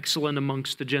conduct excellent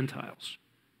amongst the Gentiles.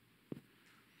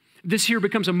 This here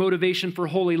becomes a motivation for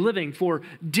holy living, for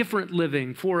different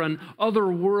living, for an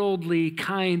otherworldly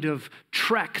kind of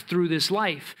trek through this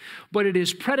life. But it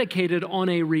is predicated on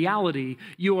a reality.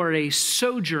 You are a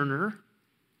sojourner.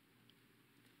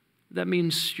 That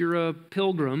means you're a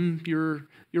pilgrim, you're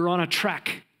on a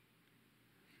trek,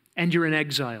 and you're in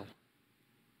exile.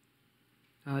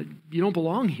 You don't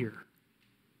belong here.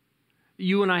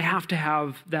 You and I have to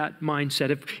have that mindset.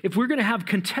 If we're going to have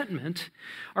contentment,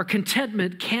 our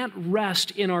contentment can't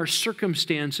rest in our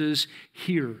circumstances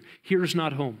here. Here's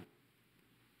not home.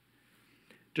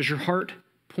 Does your heart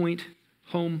point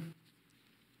home?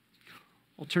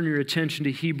 I'll turn your attention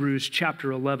to Hebrews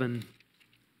chapter 11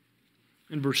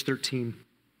 and verse 13.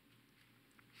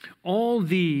 All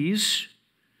these,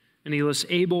 and he lists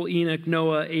Abel, Enoch,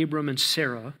 Noah, Abram, and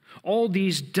Sarah, all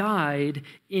these died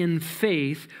in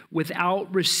faith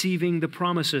without receiving the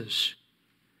promises,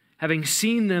 having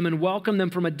seen them and welcomed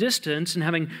them from a distance, and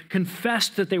having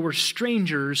confessed that they were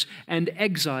strangers and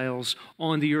exiles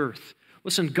on the earth.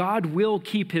 Listen, God will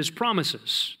keep his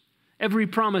promises. Every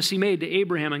promise he made to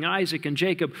Abraham and Isaac and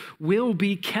Jacob will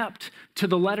be kept to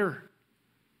the letter.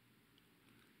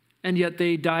 And yet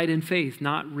they died in faith,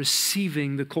 not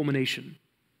receiving the culmination.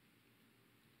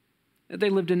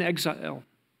 They lived in exile.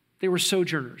 They were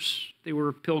sojourners. They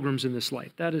were pilgrims in this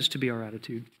life. That is to be our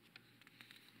attitude.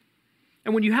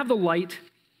 And when you have the light,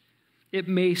 it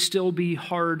may still be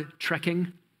hard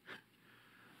trekking,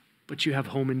 but you have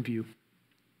home in view.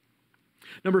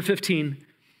 Number 15,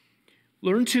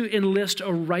 learn to enlist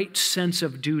a right sense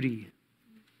of duty.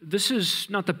 This is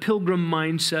not the pilgrim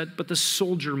mindset, but the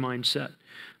soldier mindset.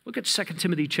 Look at 2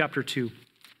 Timothy chapter 2.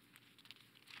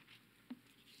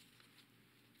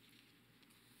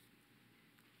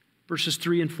 Verses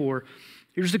 3 and 4.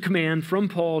 Here's the command from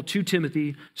Paul to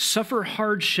Timothy: suffer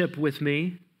hardship with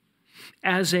me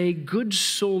as a good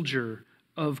soldier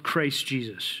of Christ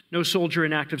Jesus. No soldier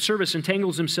in active service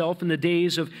entangles himself in the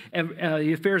days of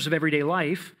the affairs of everyday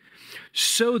life,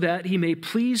 so that he may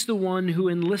please the one who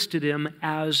enlisted him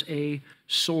as a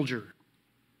soldier.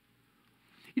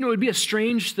 You know, it'd be a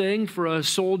strange thing for a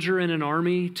soldier in an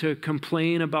army to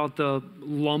complain about the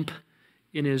lump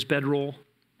in his bedroll.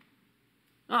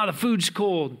 Ah, the food's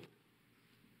cold.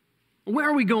 Where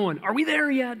are we going? Are we there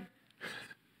yet?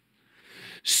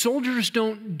 Soldiers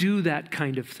don't do that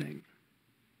kind of thing.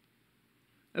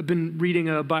 I've been reading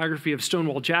a biography of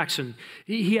Stonewall Jackson.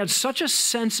 He had such a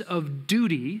sense of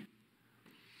duty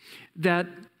that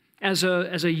as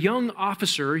a young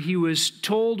officer, he was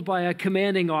told by a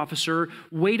commanding officer,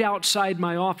 wait outside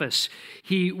my office.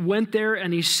 He went there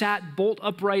and he sat bolt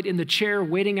upright in the chair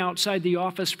waiting outside the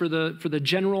office for the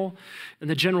general, and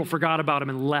the general forgot about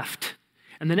him and left.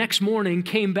 And the next morning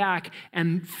came back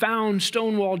and found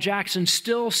Stonewall Jackson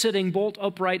still sitting bolt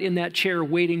upright in that chair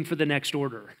waiting for the next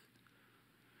order.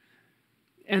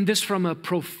 And this from a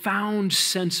profound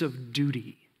sense of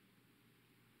duty.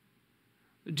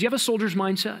 Do you have a soldier's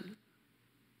mindset?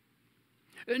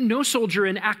 No soldier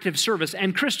in active service,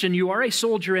 and Christian, you are a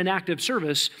soldier in active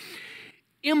service,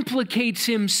 implicates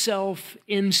himself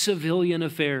in civilian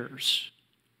affairs.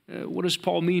 What does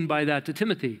Paul mean by that to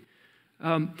Timothy?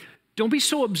 Don't be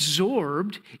so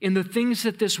absorbed in the things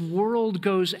that this world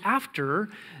goes after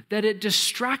that it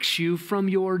distracts you from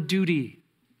your duty.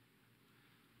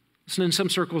 Listen, in some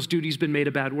circles, duty's been made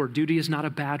a bad word. Duty is not a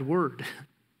bad word.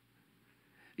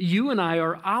 You and I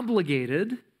are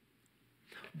obligated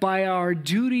by our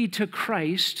duty to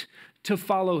Christ to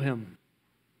follow him,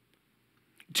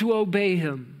 to obey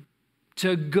him,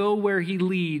 to go where he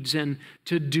leads, and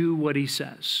to do what he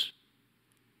says.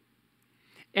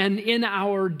 And in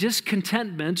our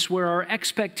discontentments, where our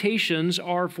expectations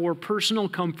are for personal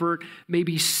comfort,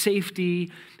 maybe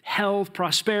safety, health,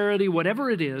 prosperity, whatever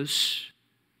it is,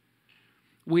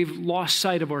 we've lost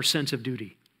sight of our sense of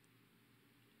duty.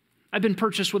 I've been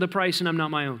purchased with a price and I'm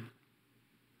not my own.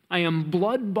 I am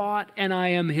blood-bought and I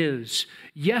am his.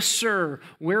 Yes, sir.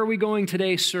 Where are we going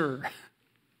today, sir?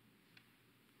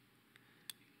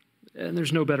 And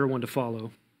there's no better one to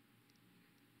follow.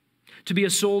 To be a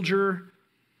soldier,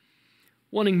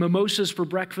 wanting mimosas for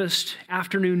breakfast,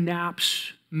 afternoon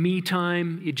naps, me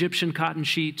time, Egyptian cotton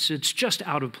sheets, it's just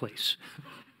out of place.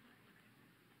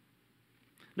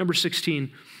 Number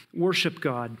 16, worship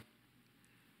God.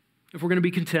 If we're going to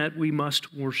be content, we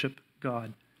must worship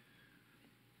God.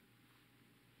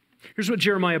 Here's what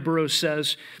Jeremiah Burroughs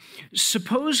says.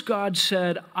 Suppose God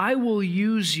said, I will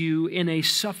use you in a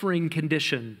suffering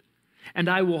condition, and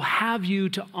I will have you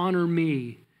to honor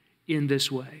me in this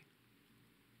way.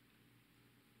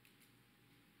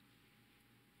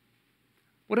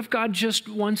 What if God just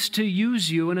wants to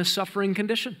use you in a suffering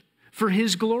condition for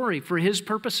his glory, for his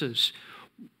purposes?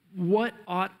 What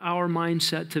ought our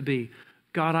mindset to be?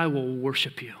 God, I will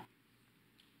worship you.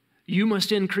 You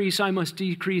must increase, I must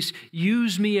decrease.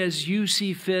 Use me as you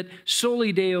see fit.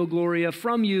 Soli Deo Gloria.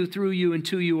 From you, through you, and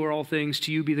to you are all things.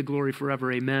 To you be the glory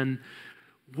forever. Amen.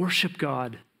 Worship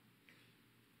God.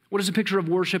 What is a picture of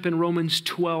worship in Romans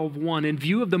 12:1? In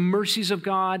view of the mercies of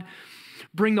God,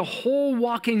 Bring the whole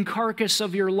walking carcass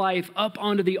of your life up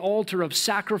onto the altar of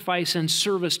sacrifice and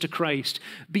service to Christ.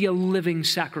 Be a living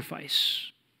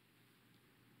sacrifice.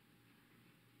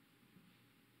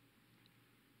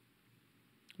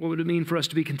 What would it mean for us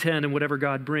to be content in whatever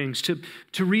God brings? To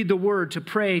read the Word, to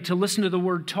pray, to listen to the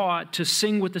Word taught, to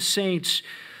sing with the saints.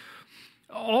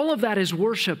 All of that is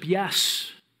worship,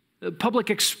 yes. Public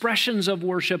expressions of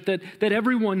worship that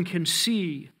everyone can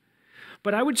see.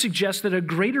 But I would suggest that a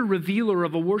greater revealer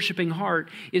of a worshiping heart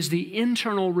is the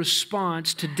internal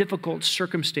response to difficult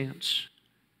circumstance.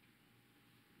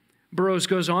 Burroughs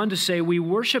goes on to say, we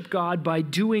worship God by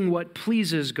doing what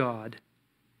pleases God.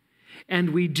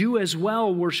 And we do as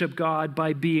well worship God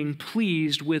by being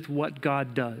pleased with what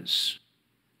God does.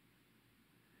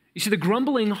 You see, the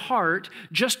grumbling heart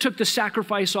just took the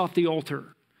sacrifice off the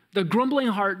altar. The grumbling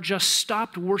heart just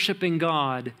stopped worshiping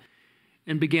God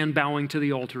and began bowing to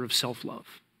the altar of self-love.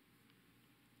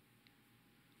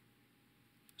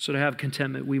 So to have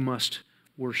contentment, we must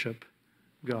worship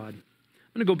God.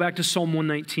 I'm going to go back to Psalm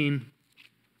 119.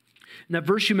 And that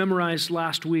verse you memorized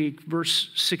last week, verse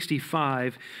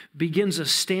 65, begins a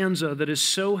stanza that is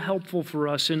so helpful for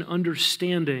us in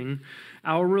understanding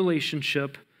our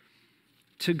relationship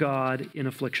to God in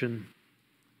affliction.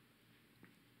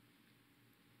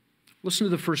 Listen to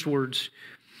the first words.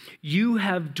 You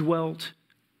have dwelt,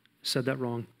 said that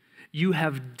wrong. You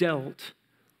have dealt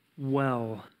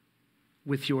well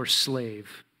with your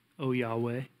slave, O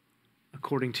Yahweh,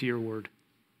 according to your word.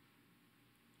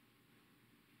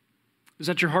 Is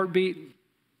that your heartbeat?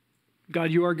 God,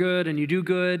 you are good and you do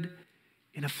good.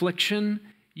 In affliction,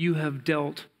 you have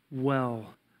dealt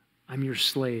well. I'm your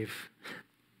slave.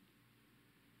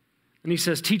 And he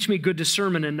says, teach me good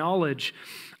discernment and knowledge.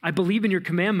 I believe in your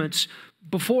commandments.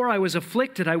 Before I was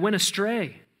afflicted, I went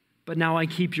astray, but now I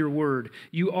keep your word.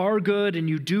 You are good and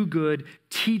you do good.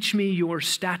 Teach me your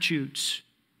statutes.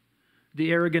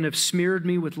 The arrogant have smeared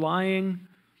me with lying.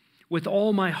 With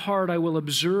all my heart I will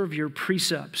observe your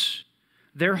precepts.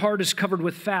 Their heart is covered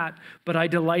with fat, but I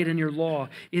delight in your law.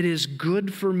 It is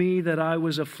good for me that I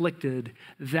was afflicted,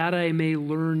 that I may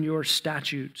learn your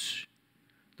statutes.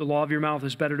 The law of your mouth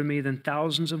is better to me than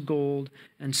thousands of gold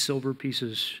and silver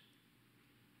pieces.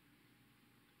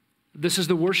 This is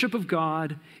the worship of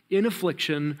God in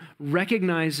affliction,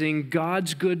 recognizing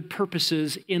God's good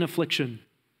purposes in affliction.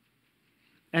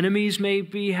 Enemies may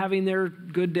be having their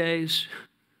good days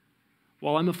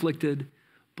while I'm afflicted,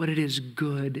 but it is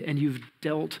good, and you've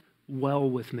dealt well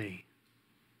with me.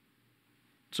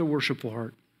 It's a worshipful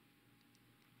heart.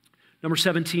 Number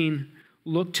 17,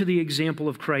 look to the example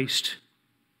of Christ.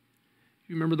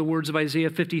 You remember the words of Isaiah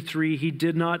 53, he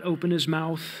did not open his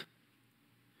mouth.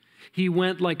 He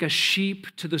went like a sheep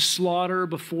to the slaughter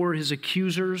before his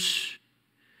accusers.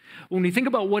 When we think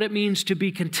about what it means to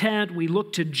be content, we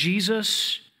look to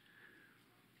Jesus.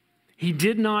 He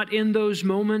did not in those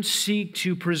moments seek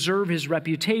to preserve his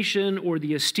reputation or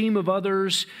the esteem of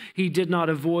others. He did not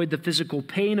avoid the physical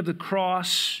pain of the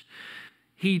cross.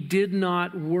 He did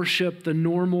not worship the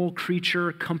normal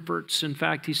creature comforts. In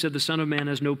fact, he said the Son of Man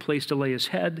has no place to lay his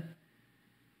head.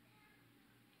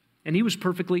 And he was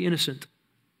perfectly innocent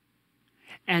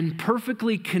and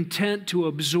perfectly content to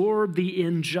absorb the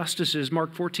injustices.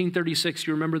 Mark 14:36,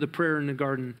 you remember the prayer in the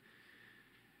garden.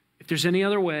 If there's any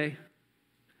other way,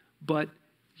 but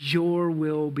your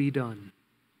will be done.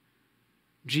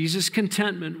 Jesus'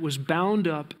 contentment was bound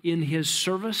up in his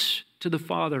service to the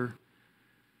Father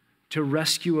to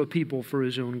rescue a people for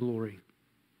his own glory.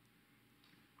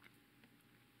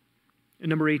 And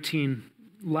number 18,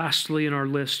 lastly in our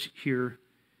list here,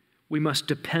 we must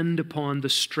depend upon the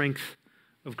strength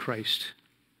of Christ.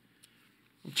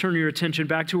 I'll turn your attention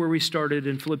back to where we started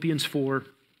in Philippians 4.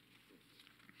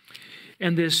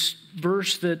 And this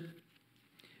verse that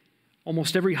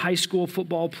almost every high school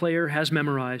football player has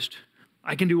memorized.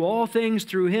 I can do all things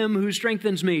through him who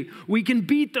strengthens me. We can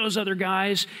beat those other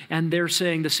guys, and they're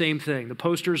saying the same thing. The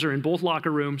posters are in both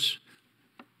locker rooms.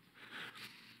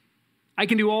 I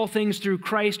can do all things through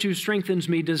Christ who strengthens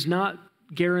me does not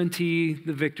guarantee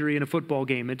the victory in a football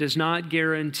game. It does not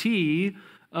guarantee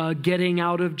getting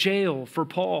out of jail for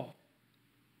Paul.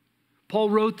 Paul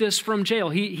wrote this from jail.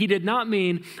 He did not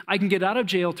mean, I can get out of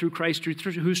jail through Christ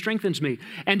who strengthens me.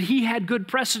 And he had good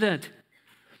precedent.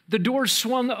 The doors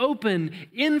swung open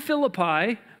in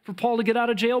Philippi for Paul to get out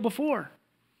of jail before.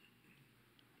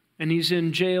 And he's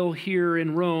in jail here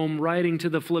in Rome writing to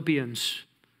the Philippians.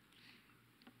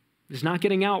 He's not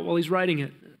getting out while he's writing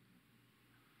it.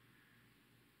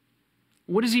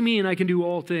 What does he mean, I can do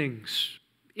all things?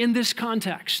 in this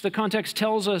context. The context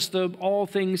tells us the all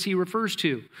things he refers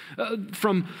to.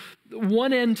 From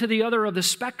one end to the other of the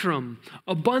spectrum,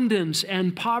 abundance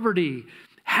and poverty,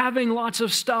 having lots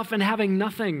of stuff and having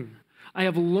nothing. I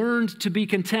have learned to be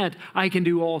content. I can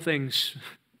do all things.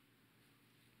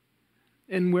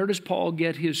 And where does Paul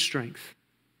get his strength?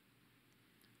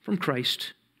 From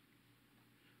Christ.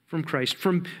 From Christ.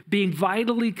 From being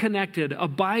vitally connected,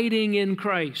 abiding in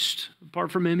Christ.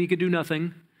 Apart from him, he could do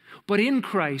nothing. But in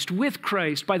Christ, with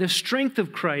Christ, by the strength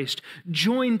of Christ,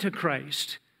 joined to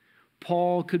Christ,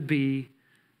 Paul could be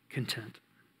content.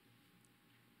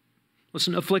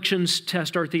 Listen, afflictions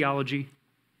test our theology.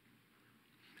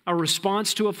 Our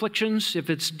response to afflictions, if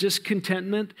it's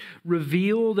discontentment,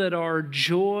 reveal that our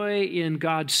joy in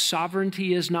God's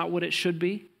sovereignty is not what it should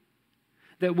be,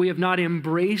 that we have not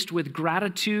embraced with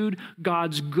gratitude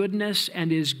God's goodness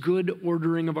and his good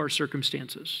ordering of our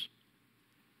circumstances.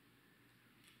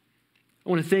 I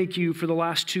want to thank you for the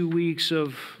last 2 weeks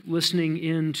of listening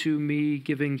in to me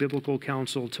giving biblical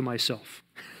counsel to myself.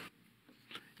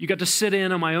 You got to sit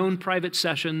in on my own private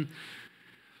session.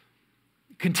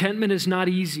 Contentment is not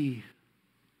easy.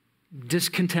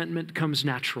 Discontentment comes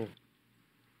natural.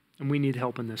 And we need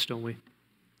help in this, don't we?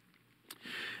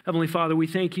 Heavenly Father, we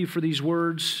thank you for these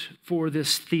words, for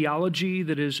this theology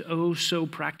that is oh so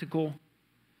practical,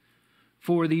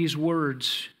 for these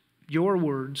words, your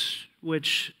words,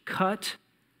 which cut,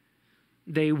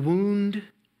 they wound,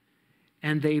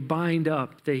 and they bind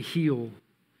up, they heal,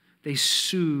 they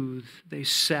soothe, they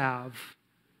salve.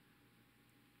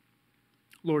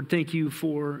 Lord, thank you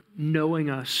for knowing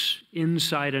us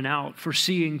inside and out, for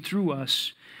seeing through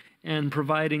us and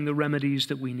providing the remedies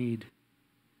that we need.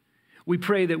 We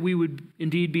pray that we would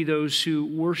indeed be those who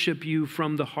worship you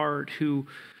from the heart, who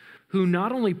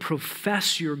not only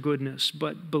profess your goodness,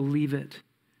 but believe it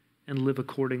and live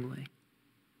accordingly.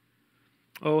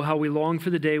 Oh, how we long for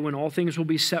the day when all things will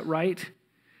be set right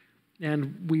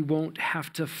and we won't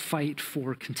have to fight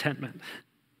for contentment.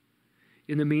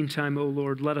 In the meantime, oh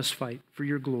Lord, let us fight for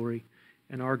your glory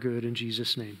and our good in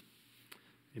Jesus' name.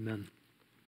 Amen.